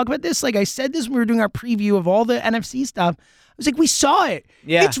 didn't I talk about this? Like I said this when we were doing our preview of all the NFC stuff. I was like, we saw it.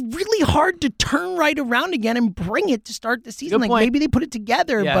 Yeah. It's really hard to turn right around again and bring it to start the season. Good Like point. maybe they put it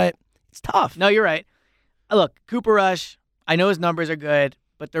together, Yeah. but it's tough. No, you're right. Look, Cooper Rush, I know his numbers are good,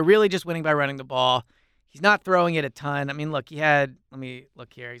 but they're really just winning by running the ball. He's not throwing it a ton. I mean, look, let me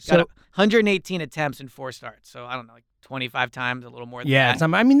look here. He's got 118 attempts in 4 starts. So I don't know, like 25 times, a little more than that.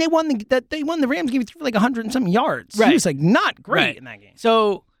 I mean, they won the Rams game for like 100 and something yards. Right. He was like not great Right. in that game.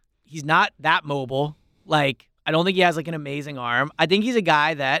 So he's not that mobile. Like, I don't think he has like an amazing arm. I think he's a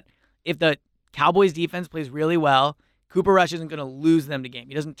guy that if the Cowboys defense plays really well, Cooper Rush isn't going to lose them the game.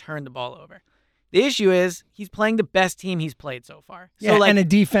 He doesn't turn the ball over. The issue is he's playing the best team he's played so far. Yeah, So like, and a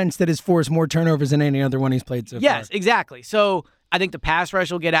defense that has forced more turnovers than any other one he's played so yes, far. exactly. So I think the pass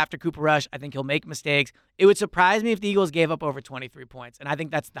rush will get after Cooper Rush. I think he'll make mistakes. It would surprise me if the Eagles gave up over 23 points, and I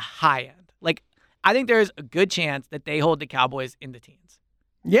think that's the high end. Like, I think there's a good chance that they hold the Cowboys in the teens.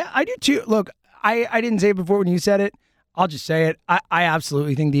 Yeah, I do too. Look, I didn't say it before when you said it. I'll just say it. I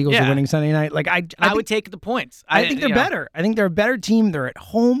absolutely think the Eagles Yeah. are winning Sunday night. Like I would take the points. I think they're better. I think they're a better team. They're at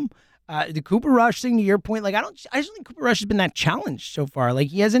home. The Cooper Rush thing, to your point, like I just don't think Cooper Rush has been that challenged so far. Like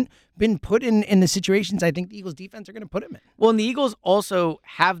he hasn't been put in the situations I think the Eagles defense are going to put him in. Well, and the Eagles also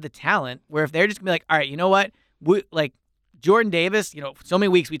have the talent where if they're just going to be like, all right, you know what? Like Jordan Davis, so many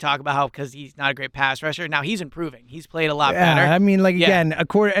weeks we talk about how because he's not a great pass rusher. Now he's improving. He's played a lot better. I mean, like Yeah.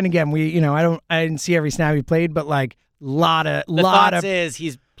 again, we I didn't see every snap he played, but like The thoughts is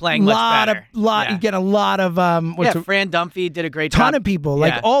he's playing much better. You get a lot of Fran Dunphy did a great ton job. of people,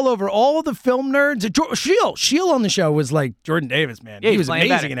 like Yeah. all over, all the film nerds. Shield on the show was like Jordan Davis, man. Yeah, he he's was playing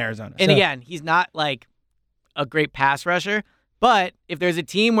amazing better. in Arizona. And So, again, he's not like a great pass rusher. But if there's a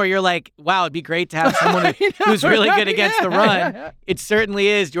team where you're like, wow, it'd be great to have someone who's really good against the run, it certainly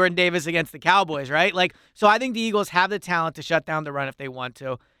is Jordan Davis against the Cowboys, right? Like, so I think the Eagles have the talent to shut down the run if they want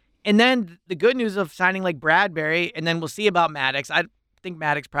to. And then the good news of signing like Bradbury, and then we'll see about Maddox. think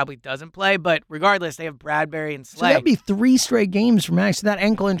Maddox probably doesn't play, but regardless, they have Bradbury and So Slay. that'd be 3 straight games for Max. So that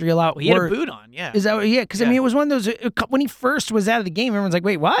ankle injury a lot. Well, he had a boot on, yeah. Is that yeah? Because I Yeah. mean, it was one of those when he first was out of the game. Everyone's like,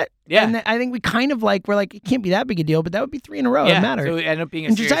 "Wait, what?" Yeah. And I think we kind of we're like, it can't be that big a deal, but that would be 3 in a row. yeah, It mattered. so it ended up being a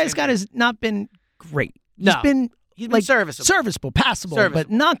And serious Josiah Scott injury. has not been great. No. He's been He's been serviceable. passable, but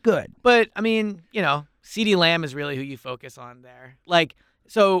Serviceable. not good. But, I mean, CeeDee Lamb is really who you focus on there. Like,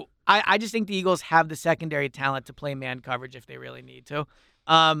 so I just think the Eagles have the secondary talent to play man coverage if they really need to.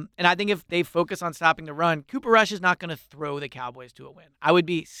 And I think if they focus on stopping the run, Cooper Rush is not going to throw the Cowboys to a win. I would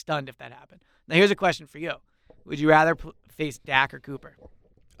be stunned if that happened. Now, here's a question for you. Would you rather face Dak or Cooper?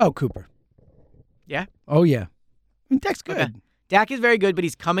 Oh, Cooper. Yeah? Oh, yeah. I mean, Dak's good. Okay. Dak is very good, but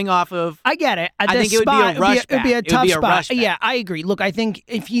he's coming off of I get it. I think it would be a rush It'd be a back. It would tough be a spot. rush back. Yeah, I agree. Look, I think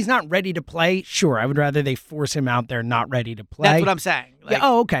if he's not ready to play, sure, I would rather they force him out there not ready to play. That's what I'm saying. Like, yeah.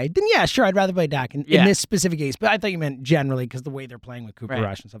 Oh, okay. Then yeah, sure. I'd rather play Dak in Yeah. this specific case. But I thought you meant generally because the way they're playing with Cooper Right.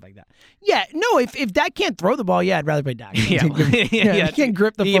 Rush and stuff like that. Yeah. No. If Dak can't throw the ball, yeah, I'd rather play Dak. Yeah, He can't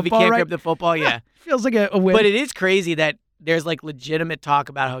grip the if football. he can't right? grip the football, yeah. Feels like a win. But it is crazy that there's like legitimate talk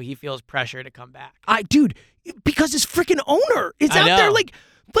about how he feels pressure to come back. Dude, because his freaking owner is I out there know. like,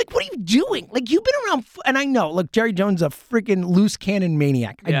 what are you doing? Like, you've been around, and I know, look, Jerry Jones is a freaking loose cannon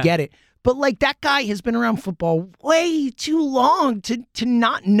maniac. I Yeah. get it. But, like, that guy has been around football way too long to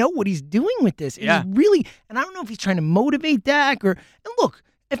not know what he's doing with this. It's Yeah. really, and I don't know if he's trying to motivate Dak and look,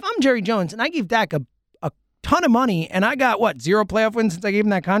 if I'm Jerry Jones and I gave Dak a ton of money and I got, 0 playoff wins since I gave him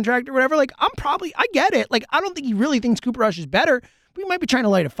that contract or whatever, like, I get it. Like, I don't think he really thinks Cooper Rush is better. But he might be trying to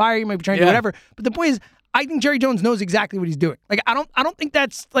light a fire. He might be trying to do Yeah. whatever. But the point is, I think Jerry Jones knows exactly what he's doing. Like, I don't think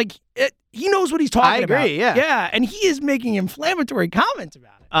that's like he knows what he's talking about. I agree, yeah. Yeah, and he is making inflammatory comments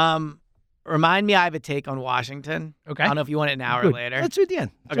about it. Remind me, I have a take on Washington. Okay. I don't know if you want it now or Good. later. Let's do it at the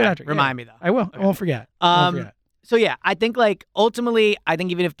end. Let's do Okay. it after. Remind me, though. I will. Okay. I won't forget. I won't forget. So yeah, I think like ultimately, I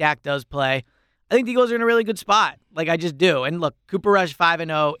think even if Dak does play, I think the Eagles are in a really good spot. Like I just do. And look, Cooper Rush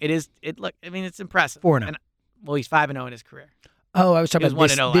 5-0. It's impressive. 4-0. And, well, he's 5-0 in his career. Oh, I was talking He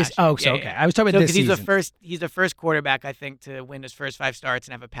was about 1-0 this. last year. So Yeah, okay. yeah. I was talking about this because season. he's the first quarterback I think to win his first 5 starts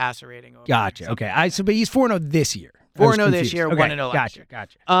and have a passer rating. Over Gotcha. something. Okay. But he's 4-0 this year. I was 4-0 this confused. year, Okay. 1-0 last year.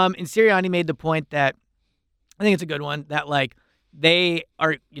 Gotcha. And Sirianni made the point that I think it's a good one that like they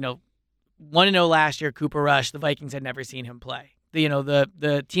are 1-0 last year. Cooper Rush, the Vikings had never seen him play.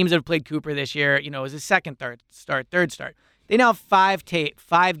 The teams that have played Cooper this year, it was his third start. They now have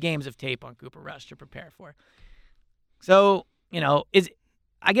 5 games of tape on Cooper Rush to prepare for. So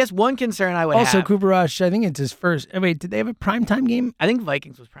I guess one concern I would Also, have. Cooper Rush, I think it's his first. Wait, did they have a primetime game? I think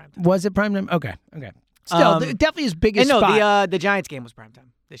Vikings was primetime. Was it primetime? Okay. Still, definitely his biggest And no, spot. the Giants game was primetime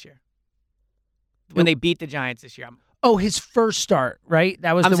this year. When they beat the Giants this year. His first start, right?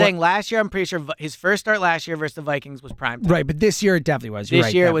 That was I'm the saying one. last year, I'm pretty sure his first start last year versus the Vikings was primetime. Right, but this year it definitely was. You're This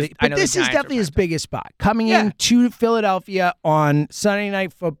right, year definitely. was- I But know the this is Giants were definitely his primetime. biggest spot. Coming Yeah. in to Philadelphia on Sunday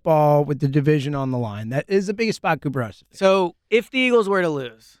Night Football with the division on the line. That is the biggest spot Cooper Rush. So if the Eagles were to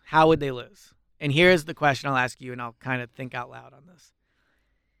lose, how would they lose? And here's the question I'll ask you, and I'll kind of think out loud on this.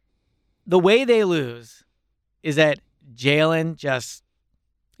 The way they lose is that Jalen just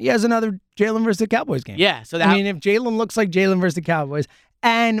He has another Jalen versus the Cowboys game. yeah. So that I mean, if Jalen looks like Jalen versus the Cowboys,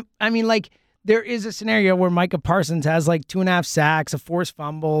 and I mean, like, there is a scenario where Micah Parsons has like 2.5 sacks, a forced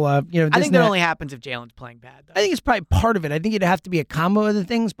fumble, I this think and that that. only happens if Jalen's playing bad. Though. I think it's probably part of it. I think it'd have to be a combo of the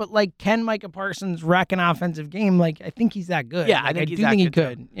things, but like, can Micah Parsons rack an offensive game? Like, I think he's that good. Yeah, Like, I think he's do that think he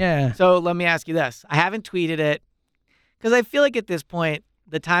good, too. could. Yeah. So let me ask you this: I haven't tweeted it because I feel like at this point,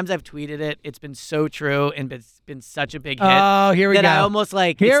 the times I've tweeted it, it's been so true and it's been such a big hit. Oh, here we that go. I almost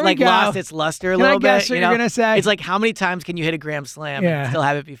like Here it's we like go. lost its luster a Can I little guess bit. what you're gonna say? It's like how many times can you hit a grand slam Yeah. and still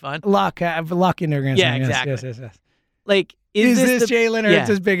have it be fun? Luck. I have luck in there. Yeah, Yes, exactly. Yes. Like Is this the, Jalen or yeah. it's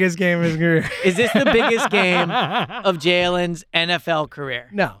his biggest game of his career? Is this the biggest game of Jalen's NFL career?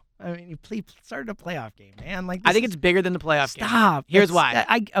 No. I mean, he started a playoff game, man. Like, I think it's bigger than the playoff game. stop. Here's That's-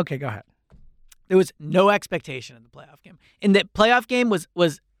 why. Okay, go ahead. There was no expectation in the playoff game. And the playoff game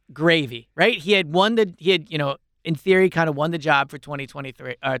was gravy, right? He had in theory kind of won the job for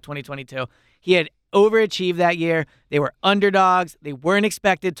 2022. He had overachieved that year. They were underdogs. They weren't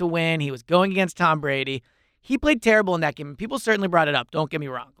expected to win. He was going against Tom Brady. He played terrible in that game. People certainly brought it up. Don't get me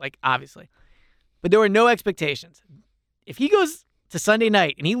wrong, like obviously. But there were no expectations. If he goes to Sunday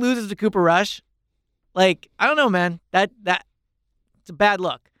night and he loses to Cooper Rush, like, I don't know, man. That it's a bad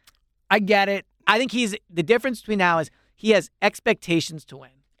look. I get it. I think the difference between now is he has expectations to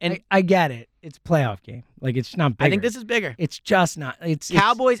win. And I get it. It's a playoff game. Like, it's not bigger. I think this is bigger. It's just not. It's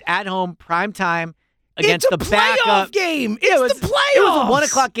Cowboys at home, prime time against it's a the playoff backup. game. Yeah, It's the playoffs. It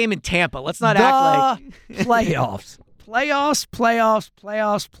was a 1:00 game in Tampa. Let's not act like playoffs.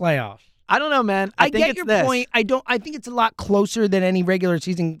 Playoffs. I don't know, man. I think get it's your this. point. I think it's a lot closer than any regular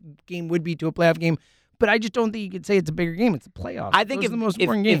season game would be to a playoff game. But I just don't think you could say it's a bigger game. It's the playoffs. I think Those are the most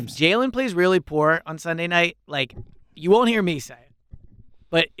important if games. Jalen plays really poor on Sunday night, like, you won't hear me say it.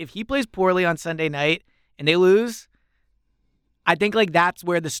 But if he plays poorly on Sunday night and they lose, I think, like, that's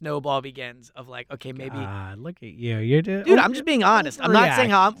where the snowball begins of, like, okay, maybe. Look at you. You're Dude, I'm just being honest. I'm not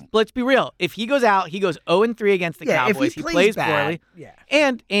saying how. Let's be real. If he goes out, he goes 0-3 against the Cowboys. If he plays bad, poorly. Yeah.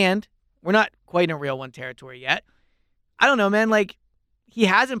 And we're not quite in real one territory yet. I don't know, man. Like, he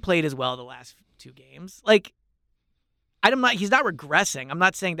hasn't played as well the last 2 games. Like, he's not regressing. I'm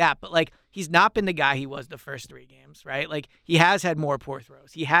not saying that, but, like, he's not been the guy he was the first 3 games, right? Like, he has had more poor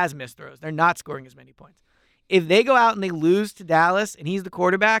throws. He has missed throws. They're not scoring as many points. If they go out and they lose to Dallas and he's the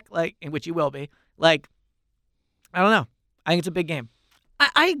quarterback, like, in which he will be, like, I don't know. I think it's a big game.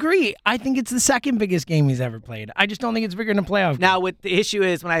 I agree. I think it's the second biggest game he's ever played. I just don't think it's bigger than a playoff game. Now, what the issue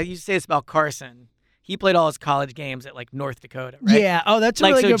is, when I used to say this about Carson, he played all his college games at, like, North Dakota, right? Yeah. Oh, that's a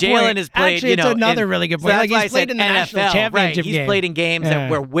like, really good Jalen point. has played, Actually, it's another really good point. So Like, that's why he's I said played in the national NFL, championship right? He's game. played in games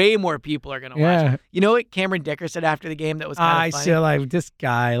that where way more people are going to watch. Yeah. You know what Cameron Dicker said after the game that was kind of funny? I still like this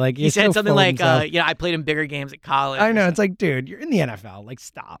guy. Like, He he's said so something full of like, himself. I played in bigger games at college. I or know. something. It's like, dude, you're in the NFL. Like,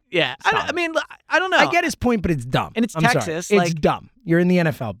 stop. Yeah. Stop. I mean, I don't know. I get his point, but it's dumb. And it's I'm sorry. Texas, It's like- dumb. You're in the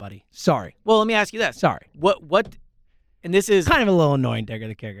NFL, buddy. Sorry. Well, let me ask you this. Sorry. What, and this is, Kind of a little annoying, Digger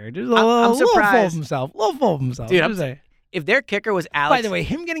the kicker. Just a I'm little full of surprised. himself. A little full of himself. Dude, Just I'm saying. if their kicker was Alex. By the way,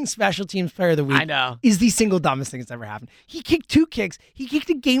 him getting special teams player of the week I know. is the single dumbest thing that's ever happened. He kicked 2 kicks. He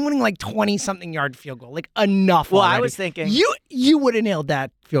kicked a game-winning, like, 20-something yard field goal. Like, enough Well, already. I was thinking. You would have nailed that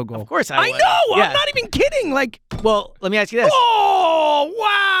field goal. Of course I would. know. Yeah. I'm not even kidding. Like, Well, let me ask you this. oh,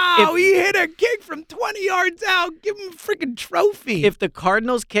 wow. If- He hit a kick from 20 yards out. Give him a freaking trophy. If the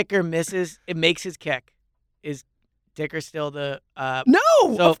Cardinals kicker misses, it makes his kick. Is Dicker still the No,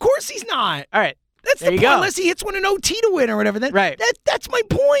 So- of course he's not. All right. That's There the you point. go. Unless he hits one in OT to win or whatever. Then, Right. That's my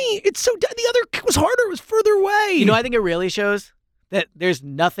point. It's so the other kick was harder. It was further away. You know, I think it really shows that there's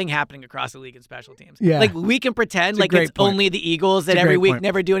nothing happening across the league in special teams. Yeah. Like, we can pretend It's a like great it's point. only the Eagles that It's a every great week point.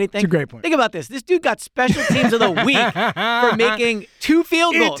 never do anything. It's a great point. Think about this. This dude got special teams of the week for making 2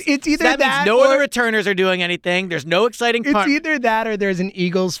 field goals. It's either so that that means no or- other returners are doing anything. There's no exciting It's punt. either that or there's an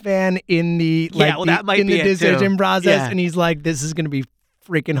Eagles fan in the that might in be the it, too. decision process, Yeah. and he's like, "This is going to be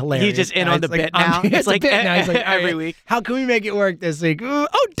freaking hilarious." He's just in on guys. the bit I'm- now. It's It's like a bit now. He's like, every "All right, week." How can we make it work this week? Ooh,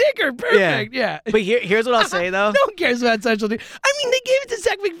 oh, Dicker, perfect. Yeah. But here's what I'll say, though. No one cares about special teams. I mean, they gave it to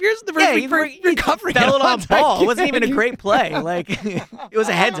Zach McPherson the first week for recovering. fell it a on onside ball. It wasn't kick. even a great play. Like, it was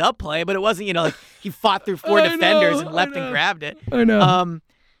a heads-up play, but it wasn't, like, he fought through 4 I defenders know, and leapt I know. and grabbed it. I know.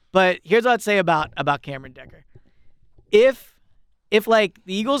 But here's what I'd say about Cameron Dicker. If like,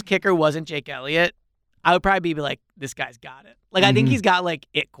 the Eagles kicker wasn't Jake Elliott, I would probably be like, this guy's got it. Like, I think he's got, like,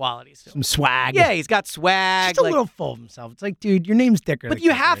 it qualities. Still. Some swag. Yeah, he's got swag. Just a like, little full of himself. It's like, dude, your name's Dicker. but the you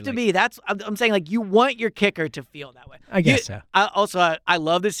kicker. have to Like, be. I'm saying, like, you want your kicker to feel that way. I guess so. I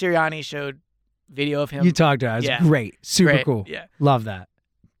love that Sirianni showed video of him. You talked to us. Yeah. Great. Super Great. cool. Yeah. Love that.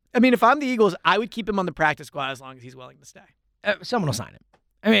 I mean, if I'm the Eagles, I would keep him on the practice squad as long as he's willing to stay. Someone will sign him.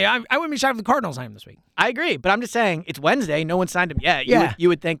 I mean, I wouldn't be shocked if the Cardinals sign him this week. I agree, but I'm just saying it's Wednesday. No one signed him yet. Yeah. You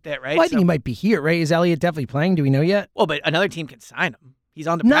would think that, right? Well, I think he might be here, right? Is Elliott definitely playing? Do we know yet? Well, but another team can sign him. He's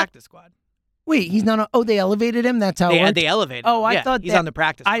on the No. practice squad. Wait, he's not. They elevated him. That's how it worked? They elevated. Oh, him. I Yeah, thought he's that- on the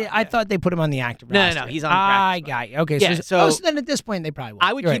practice. Squad. I thought they put him on the active No, roster. he's on the practice I squad. got you. Okay, Yeah, so then at this point they probably will.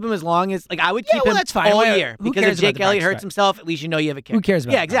 I would You're keep right. him as long as I would Yeah, keep well, him that's fine. all Why- year who because cares if about Jake the Elliott practice hurts squad? himself, at least you know you have a kicker. Who cares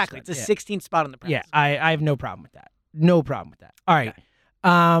about Yeah, the exactly. practice It's a squad? 16th spot on the practice. Yeah, squad. I have no problem with that. No problem with that. All right.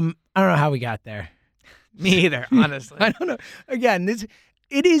 I don't know how we got there. Me either, honestly. I don't know. Again,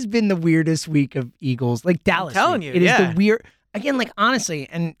 it has been the weirdest week of Eagles. Like Dallas. telling week. you, It is yeah. the weird. Again, like honestly,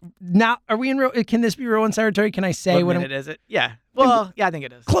 and now are we in real? Can this be real in territory? Can I say What what minute is it? Yeah. Well, yeah, I think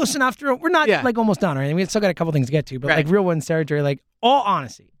it is. close enough to real? We're not Yeah. like almost done, right? We still got a couple things to get to, but Right. like real ones territory. Like all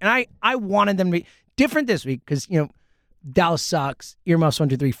honesty, and I wanted them to be different this week because Dallas sucks. Earmuffs 1,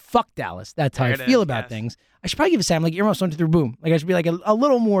 2, 3. Fuck Dallas. That's how There I it feel is, about yes. things. I should probably give a Sam like earmuffs 1, 2, 3. Boom. Like I should be like a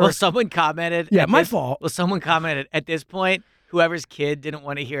little more. Well, someone commented. Yeah, at my this- fault. Well, someone commented at this point. Whoever's kid didn't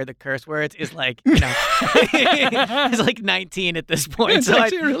want to hear the curse words is like, is like 19 at this point. It's so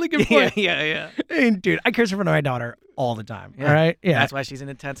actually a really good point. Yeah. And, dude, I curse in front of my daughter all the time. Yeah. All right. Yeah. That's why she's an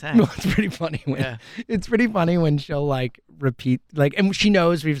intense hang. No, it's pretty funny when Yeah. it's pretty funny when she'll like repeat like, and she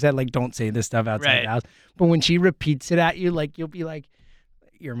knows we've said like don't say this stuff outside Right. the house, but when she repeats it at you, like you'll be like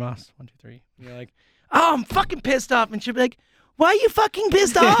earmuffs 1, 2, 3. And you're like, oh, I'm fucking pissed off, and she'll be like, why are you fucking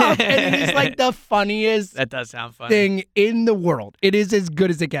pissed off? And it is like the funniest That does sound funny. thing in the world. It is as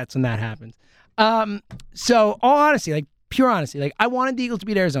good as it gets when that happens. So all honesty, like pure honesty, like I wanted the Eagles to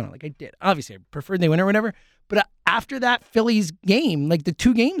beat Arizona, like I did. Obviously, I preferred they win or whatever. But after that Phillies game, like the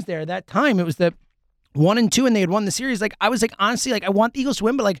 2 games there, that time it was the 1 and 2, and they had won the series. Like I was like, honestly, like I want the Eagles to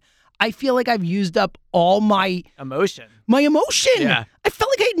win, but like I feel like I've used up all my emotion. Yeah. I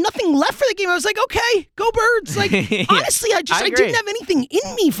felt like I had nothing left for the game. I was like, okay, go Birds. Like honestly, I didn't have anything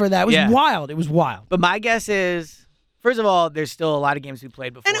in me for that. It was wild. It was wild. But my guess is, first of all, there's still a lot of games we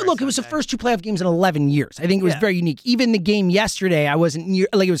played before. And look, it was the first 2 playoff games in 11 years. I think it was very unique. Even the game yesterday, I wasn't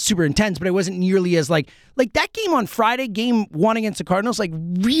like it was super intense, but I wasn't nearly as like that game on Friday, game 1 against the Cardinals. Like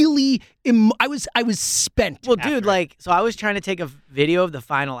really, I was spent. Well, dude, like so, I was trying to take a video of the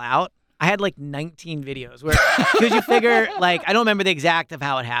final out. I had like 19 videos where because you figure like I don't remember the exact of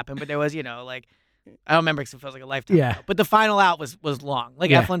how it happened, but there was like. I don't remember because it feels like a lifetime ago. But the final out was long. Like,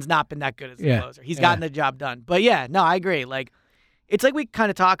 Eflin's not been that good as a closer. He's gotten the job done. But, I agree. Like, it's like we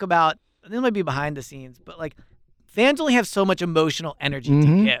kind of talk about, this might be behind the scenes, but, like, fans only have so much emotional energy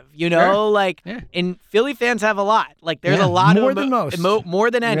to give, you know? Like, and Philly fans have a lot. Like, there's a lot more of than most.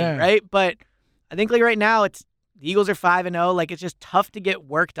 More than any, right? But I think, like, right now, the Eagles are 5-0. Like, it's just tough to get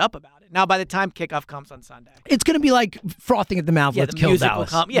worked up about it. Now, by the time kickoff comes on Sunday, it's going to be like frothing at the mouth. Let's kill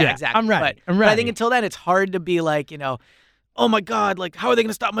Dallas. Exactly. I'm ready. But I think until then, it's hard to be like, oh my God, like how are they going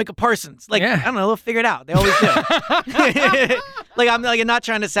to stop Micah Parsons? Like I don't know, they'll figure it out. They always do. Like I'm not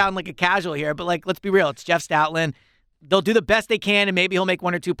trying to sound like a casual here, but like let's be real. It's Jeff Stoutland. They'll do the best they can, and maybe he'll make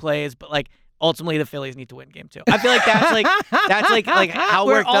 1 or 2 plays, but like. Ultimately, the Phillies need to win game 2. I feel like that's like how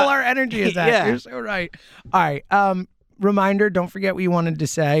where we're all our energy is at. Yeah. You're so right. All right. Reminder, don't forget what you wanted to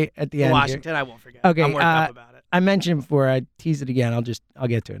say at the end. Washington, I won't forget. Okay, I'm worked up about it. I mentioned before, I teased it again. I'll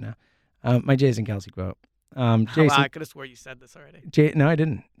get to it now. My Jason Kelce quote. Jason, I could have swore you said this already. No, I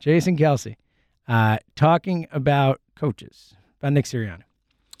didn't. Jason Kelce, talking about coaches, about Nick Sirianni.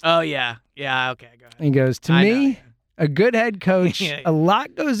 Oh, yeah. Yeah, okay, go ahead. He goes, to me, a good head coach, a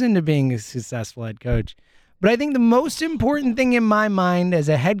lot goes into being a successful head coach. But I think the most important thing in my mind as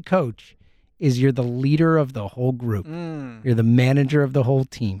a head coach is you're the leader of the whole group. You're the manager of the whole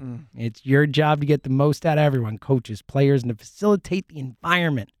team. It's your job to get the most out of everyone, coaches, players, and to facilitate the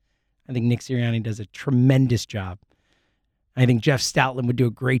environment. I think Nick Sirianni does a tremendous job. I think Jeff Stoutland would do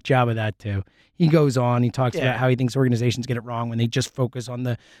a great job of that too. He goes on, he talks about how he thinks organizations get it wrong when they just focus on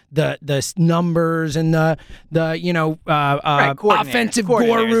the numbers and the offensive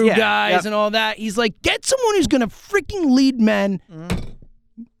guru guys and all that. He's like, get someone who's going to freaking lead men.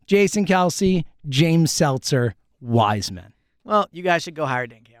 Jason Kelce, James Seltzer, wise men. Well, you guys should go hire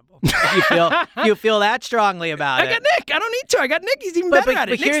Dan Campbell if you feel that strongly about it. I got Nick. I don't need to. I got Nick. He's even better at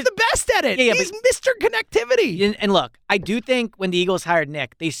it. Nick's the best at it. He's Mr. Connectivity. And look, I do think when the Eagles hired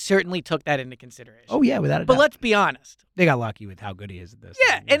Nick, they certainly took that into consideration. Oh, yeah, without a doubt. But let's be honest. They got lucky with how good he is at this.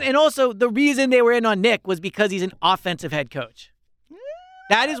 Yeah, and also the reason they were in on Nick was because he's an offensive head coach.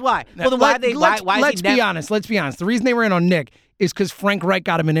 That is why. Well, then let's be honest. Let's be honest. The reason they were in on Nick is because Frank Reich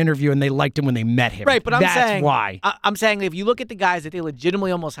got him an interview and they liked him when they met him. Right, but that's why. I'm saying if you look at the guys that they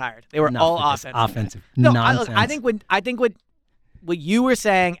legitimately almost hired, they were all offensive. No, nonsense. I think what you were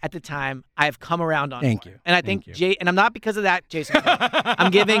saying at the time, I've come around on. Thank you. And I think and I'm not because of that, Jason.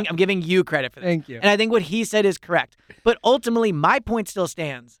 I'm giving you credit for this. Thank you. And I think what he said is correct. But ultimately, my point still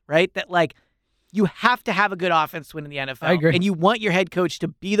stands, right? That like you have to have a good offense to win in the NFL. I agree. And you want your head coach to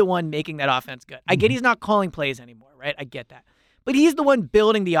be the one making that offense good. I get he's not calling plays anymore, right? I get that. But he's the one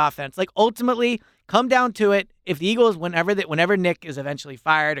building the offense. Like, ultimately, come down to it, if the Eagles, whenever Nick is eventually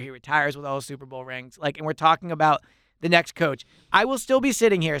fired or he retires with all his Super Bowl rings, like, and we're talking about the next coach, I will still be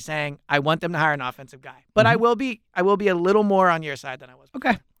sitting here saying I want them to hire an offensive guy. But I will be a little more on your side than I was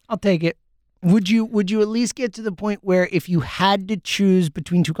before. Okay, I'll take it. Would you at least get to the point where if you had to choose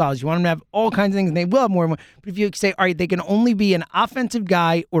between two colleges, you want them to have all kinds of things, and they will have more and more, but if you say, all right, they can only be an offensive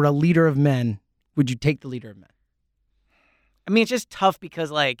guy or a leader of men, would you take the leader of men? I mean, it's just tough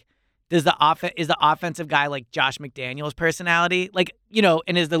because, like, is the offensive guy like Josh McDaniels' personality? Like, you know,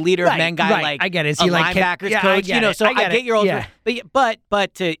 and is the leader of men guy like I get it. Is a he like linebackers coach? You know, so I get your old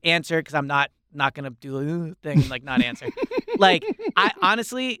but to answer, because I'm not going to do the thing, like, not answer. Like, I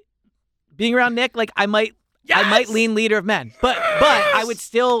honestly, being around Nick, like, I might lean leader of men. But I would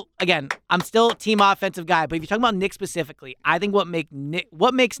still, again, I'm still team offensive guy. But if you're talking about Nick specifically, I think what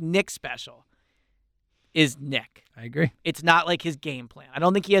makes Nick special is Nick. I agree. It's not like his game plan. I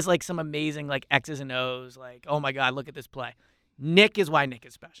don't think he has like some amazing like X's and O's, like, oh my God, look at this play. Nick is why Nick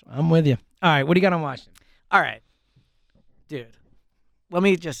is special. I'm with you. All right, what do you got on Washington? All right. Dude, let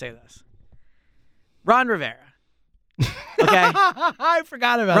me just say this. Ron Rivera. Okay? I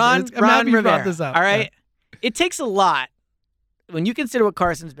forgot about Ron you Rivera. brought this up. All right? Yeah. It takes a lot. when you consider what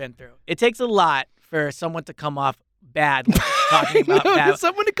Carson's been through, it takes a lot for someone to come off bad, like, talking about bad.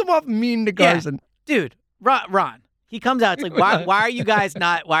 Someone to come off mean to Carson. Yeah. Dude, Ron, he comes out. It's like, why are you guys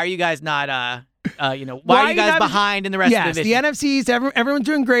not? Why are you guys are you guys behind in the rest of the division? Yes, the NFC's everyone's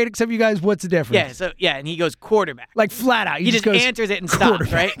doing great except you guys. What's the difference? And he goes quarterback, like flat out. He just answers it and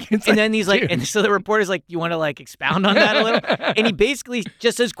stops, right? And then he's like, and so the reporter's like, "You want to like expound on that a little?" And he basically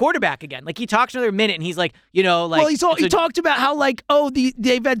just says quarterback again. Like he talks another minute, and he's like, well, he talked about how like,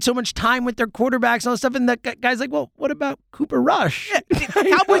 they've had so much time with their quarterbacks and all this stuff, and that guy's like, well, what about Cooper Rush? Yeah,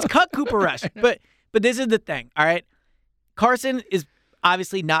 Cowboys cut Cooper Rush, but this is the thing, all right? Carson is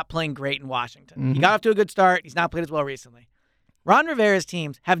obviously not playing great in Washington. Mm-hmm. He got off to a good start. He's not played as well recently. Ron Rivera's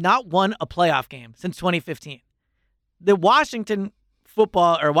teams have not won a playoff game since 2015. The Washington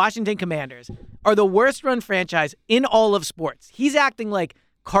Commanders are the worst run franchise in all of sports. He's acting like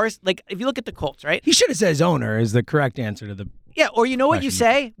Carson. Like if you look at the Colts, right? He should have said his owner is the correct answer to the. Yeah, or you know what you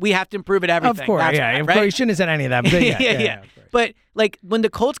say? We have to improve at everything. Of course, That's yeah. right, Of right? course, you shouldn't have said any of that. But yeah. But like when the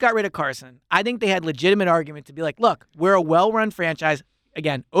Colts got rid of Carson, I think they had legitimate argument to be like, look, we're a well-run franchise.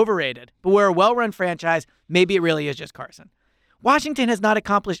 Again, overrated, but we're a well-run franchise. Maybe it really is just Carson. Washington has not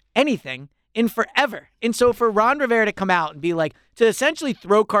accomplished anything in forever. And so for Ron Rivera to come out and be like, to essentially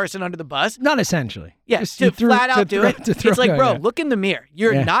throw Carson under the bus. Not essentially. Yeah, Just to flat out do do it. It's like, bro, look in the mirror.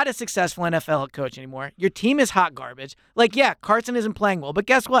 You're not a successful NFL coach anymore. Your team is hot garbage. Like, yeah, Carson isn't playing well, but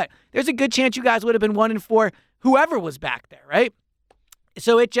guess what? There's a good chance you guys would have been 1-4, whoever was back there, right?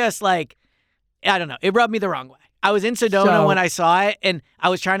 So it just like, I don't know. It rubbed me the wrong way. I was in Sedona when I saw it, and I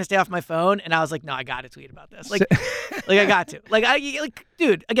was trying to stay off my phone, and I was like, no, I got to tweet about this. Like, I got to. Like,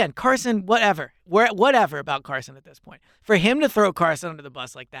 dude, again, Carson, whatever. Whatever about Carson at this point. For him to throw Carson under the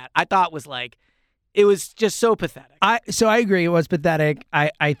bus like that, I thought was like, it was just so pathetic. I agree. It was pathetic.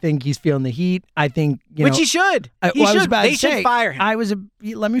 I think he's feeling the heat. I think, Which he should. They should fire him.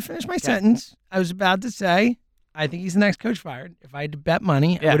 Let me finish my sentence. I was about to say, I think he's the next coach fired. If I had to bet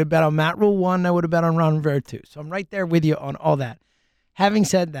money, I would have bet on Matt Rule 1. I would have bet on Ron Rivera 2. So I'm right there with you on all that. Having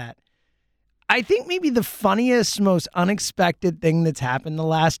said that, I think maybe the funniest, most unexpected thing that's happened the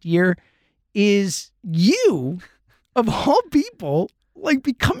last year is you, of all people, like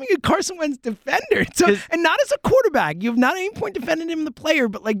becoming a Carson Wentz defender. So, and not as a quarterback. You have not at any point defended him, the player,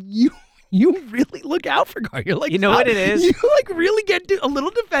 but like you really look out for Carson. You're like, you know what it is? You like really get a little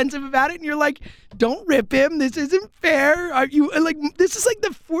defensive about it, and you're like, don't rip him. This isn't fair. This is like the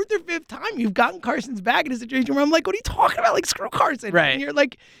 4th or 5th time you've gotten Carson's back in a situation where I'm like, what are you talking about? Like, screw Carson. Right. And you're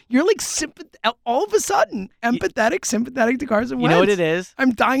like all of a sudden, sympathetic to Carson Wentz. You know what it is?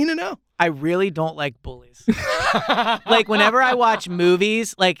 I'm dying to know. I really don't like bullies. Like, whenever I watch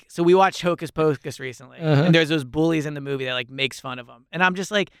movies, like, so we watched Hocus Pocus recently, and there's those bullies in the movie that, like, makes fun of them. And I'm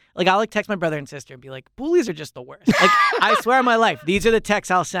just like, I'll, like, text my brother and sister and be like, bullies are just the worst. Like, I swear on my life, these are the texts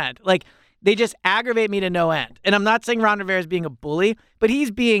I'll send. Like, they just aggravate me to no end. And I'm not saying Ron Rivera is being a bully, but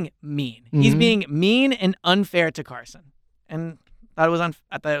he's being mean. Mm-hmm. He's being mean and unfair to Carson. And I thought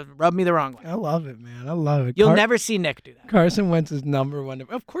it rubbed me the wrong way. I love it, man. I love it. You'll never see Nick do that. Carson Wentz is number one.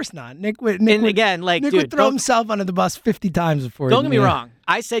 Of course not. Nick would throw himself under the bus 50 times before. Don't get me wrong.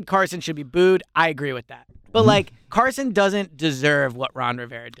 I said Carson should be booed. I agree with that. But like, Carson doesn't deserve what Ron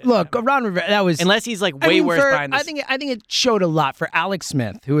Rivera did. Look, Ron Rivera, that was unless he's like way worse behind this. I think it showed a lot for Alex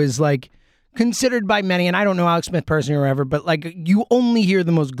Smith, who is like considered by many, and I don't know Alex Smith personally or whatever, but like you only hear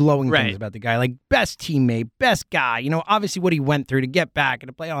the most glowing things about the guy. Like best teammate, best guy. You know, obviously what he went through to get back and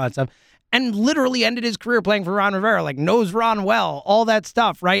to play all that stuff. And literally ended his career playing for Ron Rivera, like knows Ron well, all that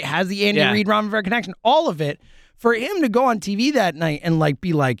stuff, right? Has the Andy Reid, Ron Rivera connection, all of it. For him to go on TV that night and like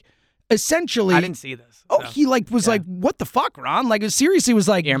be like, essentially, I didn't see this. Oh, he like was like, what the fuck, Ron? Like, it seriously was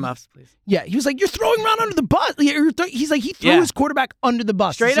like, earmuffs, please. Yeah, he was like, you're throwing Ron under the bus. He's like, he threw his quarterback under the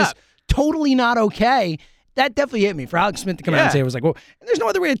bus. Straight up. Totally not okay. That definitely hit me for Alex Smith to come out and say it was like, well, and there's no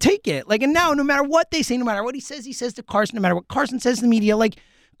other way to take it. Like, and now no matter what they say, no matter what he says to Carson, no matter what Carson says to the media, like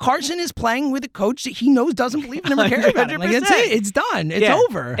Carson is playing with a coach that he knows doesn't believe in him or care about him. Like, that's it. It's done. It's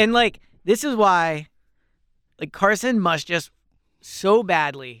over. And like, this is why, like, Carson must just so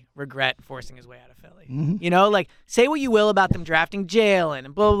badly regret forcing his way out of Philly. Mm-hmm. You know, like, say what you will about them drafting Jalen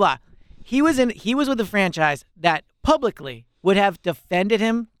and blah, blah, blah. He was with a franchise that publicly would have defended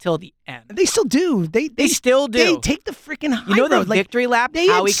him till the end. They still do. They still do. They take the freaking high road. The victory lap,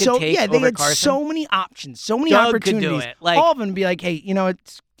 how he could take over they had Carson. So many options, so many Doug opportunities. Could do it. Like, all of them would be like, hey, you know,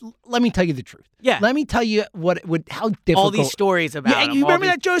 let me tell you the truth. Yeah. Let me tell you how difficult. All these stories about him. You remember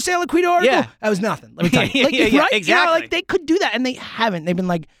that Joe Salaquito article? Yeah. That was nothing. Let me tell you. Like, right? Exactly. You know, like, they could do that, and they haven't. They've been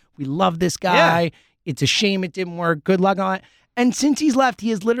like, we love this guy. Yeah. It's a shame it didn't work. Good luck on it. And since he's left, he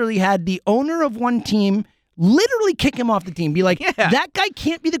has literally had the owner of one team literally kick him off the team. Be like, that guy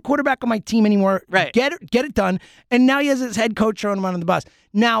can't be the quarterback on my team anymore. Right. Get it done. And now he has his head coach throwing him under the bus.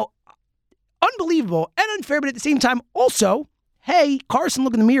 Now, unbelievable and unfair, but at the same time, also, hey, Carson,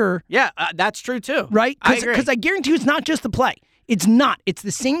 look in the mirror. Yeah, that's true too. Right? I agree. Because I guarantee you it's not just the play. It's not. It's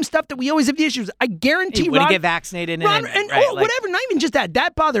the same stuff that we always have the issues. I guarantee He wouldn't get vaccinated Ron, right, like, whatever. Not even just that.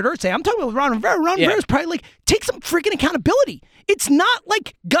 That bothered Irsay. I'm talking about Ron Rivera. Ron Rivera's probably like, take some freaking accountability. It's not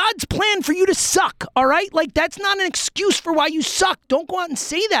like God's plan for you to suck, all right? Like, that's not an excuse for why you suck. Don't go out and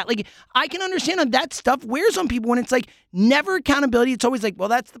say that. Like, I can understand how that stuff wears on people when it's like never accountability. It's always like, well,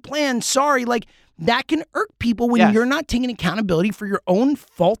 that's the plan. Sorry. Like, that can irk people when you're not taking accountability for your own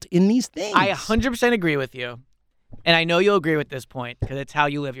fault in these things. I 100% agree with you. And I know you'll agree with this point because it's how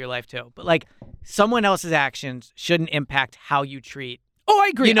you live your life too. But like, someone else's actions shouldn't impact how you treat. Oh, I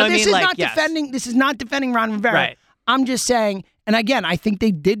agree. You know what I mean? Is Like, not defending. This is not defending Ron Rivera. Right. I'm just saying. And again, I think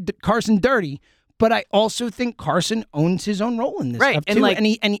they did Carson dirty, but I also think Carson owns his own role in this stuff and too. like,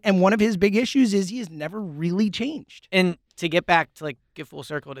 and one of his big issues is he has never really changed. And to get back to like get full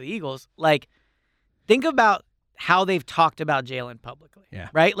circle to the Eagles, like think about how they've talked about Jalen publicly. Yeah.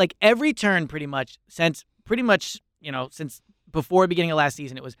 Right. Like every turn, since before the beginning of last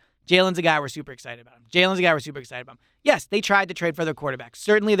season, it was Jalen's a guy we're super excited about him. Jalen's a guy we're super excited about him. Yes, they tried to trade for their quarterback.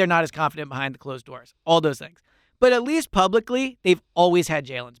 Certainly, they're not as confident behind the closed doors. All those things. But at least publicly, they've always had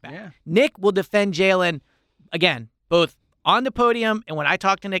Jalen's back. Yeah. Nick will defend Jalen, again, both on the podium and when I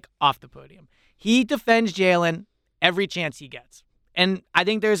talk to Nick off the podium. He defends Jalen every chance he gets. And I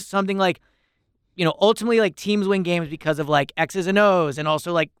think there's something like, ultimately like teams win games because of like X's and O's and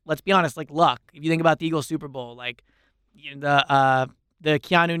also like, let's be honest, like luck. If you think about the Eagles Super Bowl, like the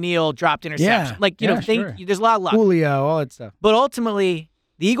Keanu Neal dropped interception. Sure. There's a lot of luck. Julio, all that stuff. But ultimately,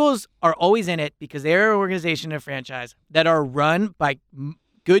 the Eagles are always in it because they're an organization and a franchise that are run by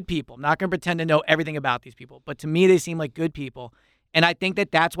good people. I'm not going to pretend to know everything about these people, but to me, they seem like good people. And I think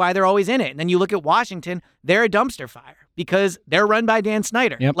that that's why they're always in it. And then you look at Washington, they're a dumpster fire because they're run by Dan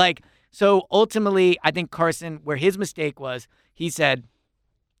Snyder. Yep. So ultimately, I think Carson, where his mistake was, he said,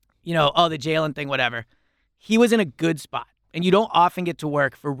 the Jalen thing, whatever. He was in a good spot. And you don't often get to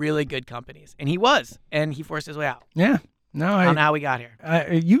work for really good companies. And he was. And he forced his way out. Yeah. No, I don't know how we got here.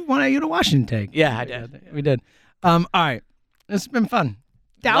 You wanted a Washington take. Yeah, I did. We did. All right. This has been fun.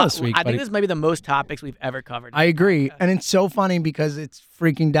 Dallas week. I think this might be the most topics we've ever covered. I agree. And it's so funny because it's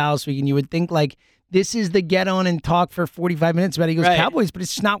freaking Dallas week. And you would think like this is the get on and talk for 45 minutes about Eagles Cowboys, but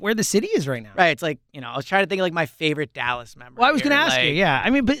it's just not where the city is right now. Right. It's like, I was trying to think of like my favorite Dallas memory. Well, I was going to ask you. Yeah. I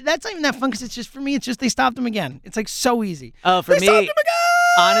mean, but that's not even that fun because it's just, for me, it's just they stopped him again. It's like so easy. Oh, for they me, stopped him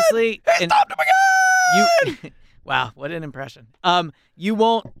again! Honestly. They stopped him again! Wow, what an impression. You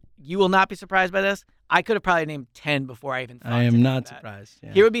will not be surprised by this. I could have probably named 10 before I even thought. I am not surprised.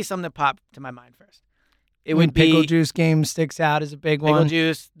 Yeah. Here would be something that popped to my mind first. It would be Pickle be Juice game sticks out as a big Pickle one.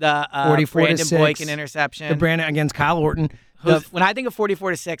 Juice, the 44 Brandon to 6, Boykin interception. The Brandon against Kyle Orton. When I think of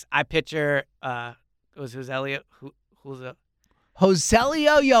 44-6, I picture who's Elliott? Who's a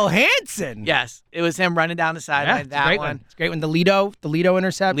Joselio Johansson. Yes, it was him running down the sideline. Yeah, that one. It's a great one. The Lido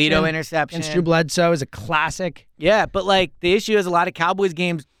interception. Lido interception against Drew Bledsoe is a classic. Yeah, but like the issue is a lot of Cowboys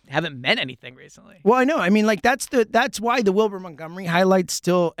games haven't meant anything recently. Well, I know. I mean, like that's why the Wilbur Montgomery highlights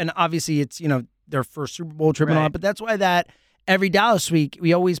still, and obviously it's their first Super Bowl trip and all that, but that's why that every Dallas week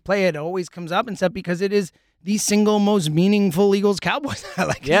we always play it. It always comes up and stuff because it is the single most meaningful Eagles Cowboys.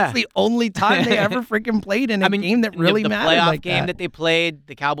 It's the only time they ever freaking played in a game that really mattered. The playoff like game that they played,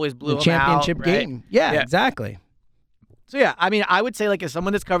 the Cowboys blew the them out. championship game. Yeah, exactly. So yeah, I mean, I would say like as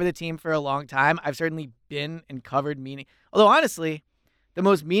someone that's covered the team for a long time, I've certainly been and covered although honestly, the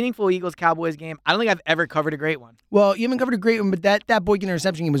most meaningful Eagles-Cowboys game, I don't think I've ever covered a great one. Well, you haven't covered a great one, but that Boykin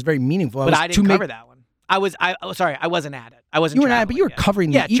interception game was very meaningful. But I didn't cover that one. I wasn't at it. I wasn't. You were at it, but you were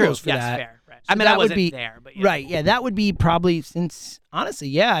covering the Eagles for that. Fair. Right. So I mean, I wasn't there, but yeah. Right, yeah, that would be probably honestly,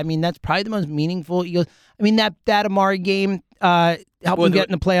 yeah. I mean, that's probably the most meaningful Eagles. I mean, that Amari game helped them get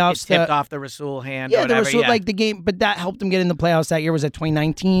in the playoffs. It tipped off the Rasul hand. Yeah, or whatever, the Rasul like the game, but that helped them get in the playoffs that year. Was that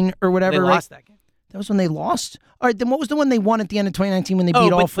 2019 or whatever? They lost that game. That was when they lost? All right, then what was the one they won at the end of 2019 when they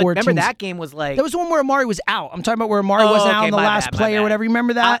beat all four teams? Remember that game was like... That was the one where Amari was out. I'm talking about where Amari wasn't out on the last play or whatever. You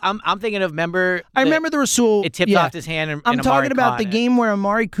remember that? I'm thinking of, I remember the Rasul. It tipped off his hand and I'm Amari talking about the it. game where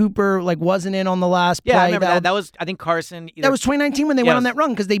Amari Cooper wasn't in on the last play. Yeah, I remember that. That was, I think, Carson... That was 2019 when they went on that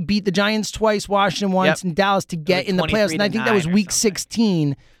run because they beat the Giants twice, Washington once, and Dallas to get in the playoffs. And I think that was week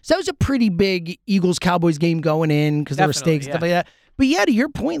 16. So that was a pretty big Eagles-Cowboys game going in because there were stakes and stuff like that. But yeah, to your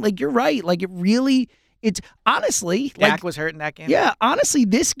point, you're right. It really... It's honestly Dak was hurt in that game. Yeah, honestly,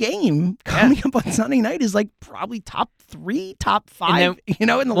 this game coming up on Sunday night is like probably top 3, top 5. In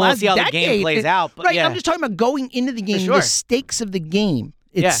the we'll last see how decade. the game plays out. But right, yeah. I'm just talking about going into the game. sure. The stakes of the game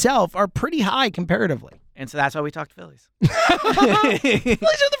itself are pretty high comparatively. And so that's why we talked Phillies. Phillies are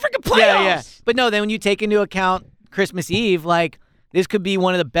the freaking playoffs. Yeah. But no, then when you take into account Christmas Eve, like this could be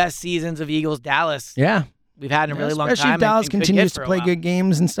one of the best seasons of Eagles-Dallas we've had in a really long time. Especially if Dallas and could continues get for to a play while. good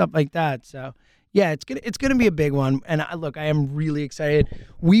games and stuff like that. So, yeah, it's gonna be a big one. And I am really excited.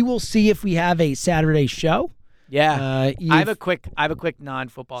 We will see if we have a Saturday show. Yeah. I have a quick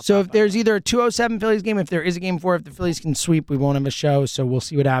non-football. So if there's either a 2:07 Phillies game, if there is a game 4, if the Phillies can sweep, we won't have a show. So we'll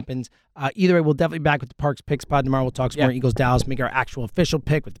see what happens. Either way, we'll definitely be back with the Parks Picks pod tomorrow. We'll talk some more Eagles Dallas, make our actual official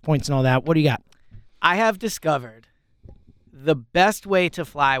pick with the points and all that. What do you got? I have discovered the best way to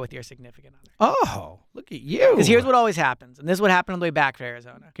fly with your significant other. Oh, look at you. Because here's what always happens, and this is what happened on the way back to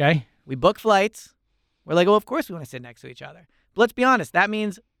Arizona. Okay. We book flights. We're like, well, of course we want to sit next to each other. But let's be honest. That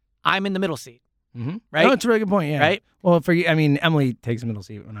means I'm in the middle seat. Mm-hmm. Right? No, it's a really good point. Yeah. Right? Well, Emily takes the middle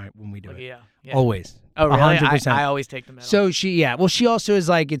seat when we do it. Yeah. Always. Oh, really? 100%. I always take the middle. So she also is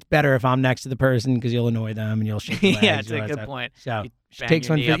like, it's better if I'm next to the person because you'll annoy them and you'll shake their legs. Yeah, it's and a all that good stuff. point. So You she bang takes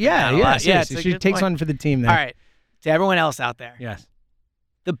your one knee for up and down a lot. Yeah, it's a she good takes point. one for the team there. All right. To everyone else out there. Yes.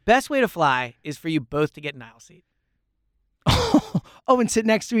 The best way to fly is for you both to get an aisle seat. Oh, and sit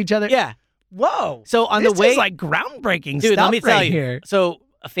next to each other. Yeah. Whoa. So on this the way, is like groundbreaking dude, stuff let me tell right you. here. So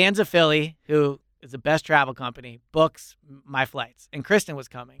fans of Philly, who is the best travel company, books my flights, and Kristen was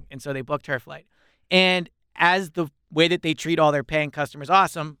coming, and so they booked her flight. And as the way that they treat all their paying customers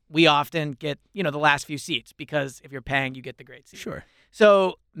awesome, we often get the last few seats because if you're paying, you get the great seat. Sure.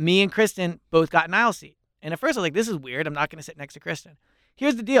 So me and Kristen both got an aisle seat, and at first I was like, "This is weird. I'm not going to sit next to Kristen."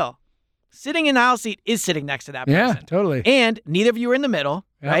 Here's the deal: sitting in an aisle seat is sitting next to that person. Yeah, totally. And neither of you are in the middle,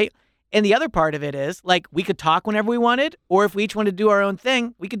 Yep. right? And the other part of it is, like, we could talk whenever we wanted, or if we each wanted to do our own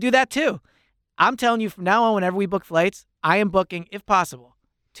thing, we could do that too. I'm telling you from now on, whenever we book flights, I am booking, if possible,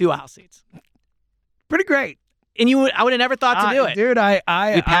 2 aisle seats. Pretty great. And I would have never thought to do it. Dude,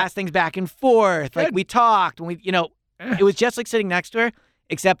 We passed things back and forth. Like, Good. we talked. And it was just like sitting next to her,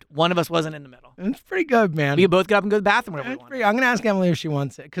 except one of us wasn't in the middle. it's pretty good, man. We could both get up and go to the bathroom whenever we It's wanted. pretty- I'm going to ask Emily if she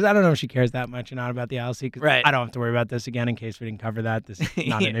wants it because I don't know if she cares that much or not about the aisle seat. 'Cause Right. I don't have to worry about this again in case we didn't cover that. This is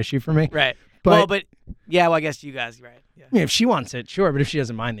not an issue for me. Right. But- I guess you guys, right. Yeah. I mean, if she wants it, sure. But if she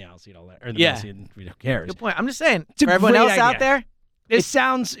doesn't mind the aisle seat, or the Yeah. middle seat, who cares? Good point. I'm just saying, It's a for everyone great else out idea. there, It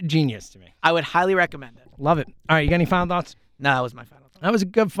sounds genius to me. I would highly recommend it. Love it. All right, you got any final thoughts? No, that was my final thought. That was a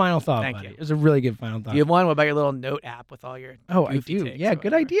good final thought, Thank buddy. you. It was a really good final thought. You have one? What about your little note app with all your Oh, I goofy do. takes Yeah, or good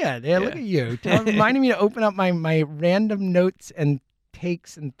whatever? idea. Yeah, look at you. Reminding me to open up my random notes and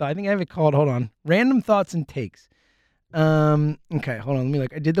takes and I think I have it called. Hold on, random thoughts and takes. Okay, hold on. Let me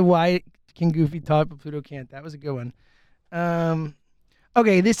look. I did the why King Goofy talk, but Pluto can't. That was a good one.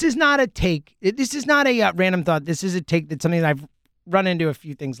 Okay, this is not a take. This is not a random thought. This is a take that's something that I've run into a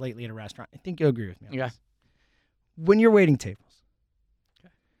few things lately at a restaurant. I think you'll agree with me on Yeah. this. When you're waiting tables,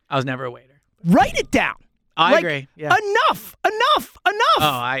 I was never a waiter. write it down. I Like, agree. Yeah. Enough.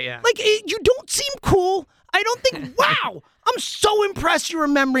 Oh, yeah. Like, you don't seem cool. I don't think, wow, I'm so impressed you're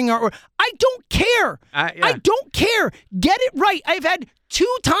remembering our order. I don't care. Yeah. I don't care. Get it right. I've had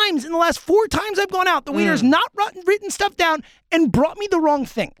 2 times in the last 4 times I've gone out, the waiter's not written stuff down and brought me the wrong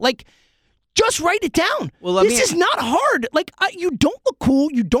thing. Like, just write it down. Well, this is not hard. Like, you don't look cool.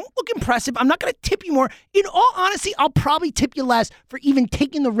 You don't look impressive. I'm not going to tip you more. In all honesty, I'll probably tip you less for even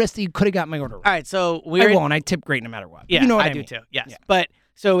taking the risk that you could have got my order right. All right, so I won't. I tip great no matter what. Yeah, you know what I do mean. too. Yes. Yeah. But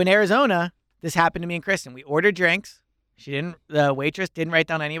so in Arizona, this happened to me and Kristen. We ordered drinks. The waitress didn't write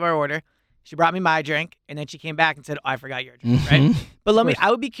down any of our order. She brought me my drink, and then she came back and said, "Oh, I forgot your drink." Right? But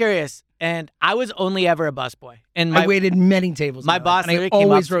I would be curious, and I was only ever a busboy. And I waited many tables. my in life, boss and I literally came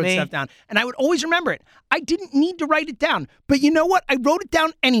up always to wrote me. stuff down, and I would always remember it. I didn't need to write it down, but you know what? I wrote it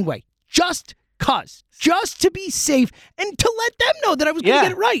down anyway, just to be safe, and to let them know that I was going to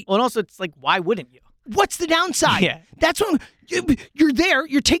get it right. Well, and also, it's like, why wouldn't you? What's the downside? Yeah. That's what you're there.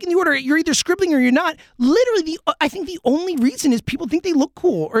 You're taking the order. You're either scribbling or you're not. Literally, I think the only reason is people think they look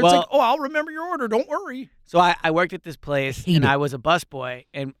cool, or it's Well- like, oh, I'll remember your order. Don't worry. So I worked at this place, hate and it. I was a busboy,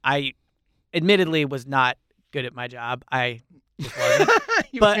 and I admittedly was not good at my job. I just wasn't.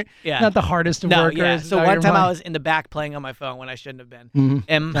 But, yeah. not the hardest of No, workers. yeah. is So how one you're time I lying. was in the back playing on my phone when I shouldn't have been. Mhm.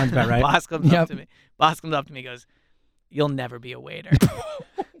 And Sounds about right. Boss comes Yep. up to me. Boss comes up to me and goes, "You'll never be a waiter."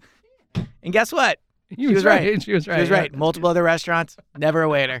 And guess what? She was right. She was right. She was right. Multiple other restaurants, never a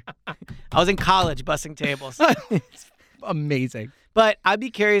waiter. I was in college bussing tables. Amazing. But I'd be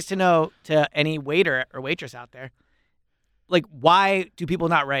curious to know, to any waiter or waitress out there, like, why do people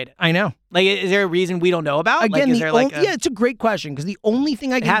not write it? I know. Like, is there a reason we don't know about? Again, like, is there like yeah, it's a great question because the only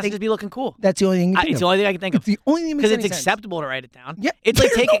thing I it can has think to be looking cool. that's the only thing. It's the only thing I can think of. It's the only thing that makes Because any it's sense. acceptable to write it down. Yeah, it's like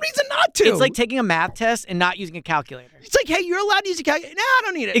there's taking no reason not to. It's like taking a math test and not using a calculator. It's like, hey, you're allowed to use a calculator. No, I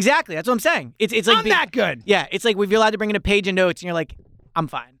don't need it. Exactly. That's what I'm saying. It's like I'm that good. Yeah, it's like if you're allowed to bring in a page of notes and you're like, I'm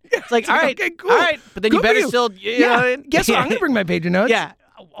fine. It's like, all right, okay, cool. all right, but then Good you for better you. still. Yeah. Guess what? I'm gonna bring my page of notes. Yeah.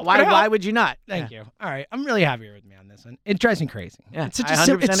 Why would you not? Thank you. All right, I'm really happy with me on this one. It drives me crazy. Yeah, it's such I a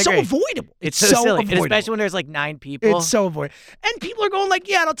 100% it's so agree. avoidable. It's so silly, and avoidable. especially when there's like 9 people. It's so avoidable. And people are going like,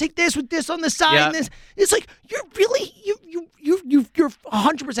 yeah, I'll take this with this on the side Yeah. and this. It's like you're really you're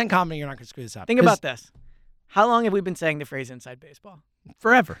 100% confident you're not gonna screw this up. Think about this. How long have we been saying the phrase inside baseball?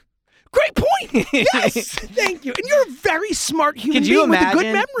 Forever. Great point. Yes, thank you. And you're a very smart human Could you being with a imagine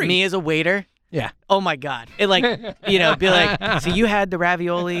good memory. me as a waiter? Yeah. Oh my God! It like be like, so you had the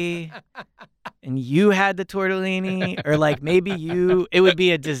ravioli, and you had the tortellini, or like maybe you. It would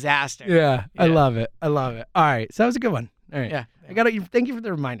be a disaster. Yeah, I Yeah. love it. I love it. All right, so that was a good one. All right. Yeah. I got to thank you for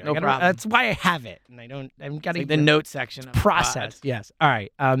the reminder. No I gotta, problem. That's why I have it, and I'm got to Like the note section of the process. pod. Yes. All right.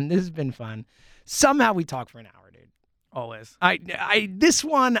 This has been fun. Somehow we talk for an hour, dude. Always. This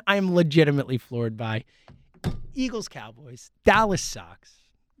one I'm legitimately floored by. Eagles, Cowboys, Dallas sucks.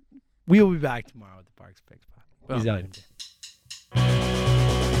 We will be back tomorrow with the Parks Picks Pod. He's Elliot.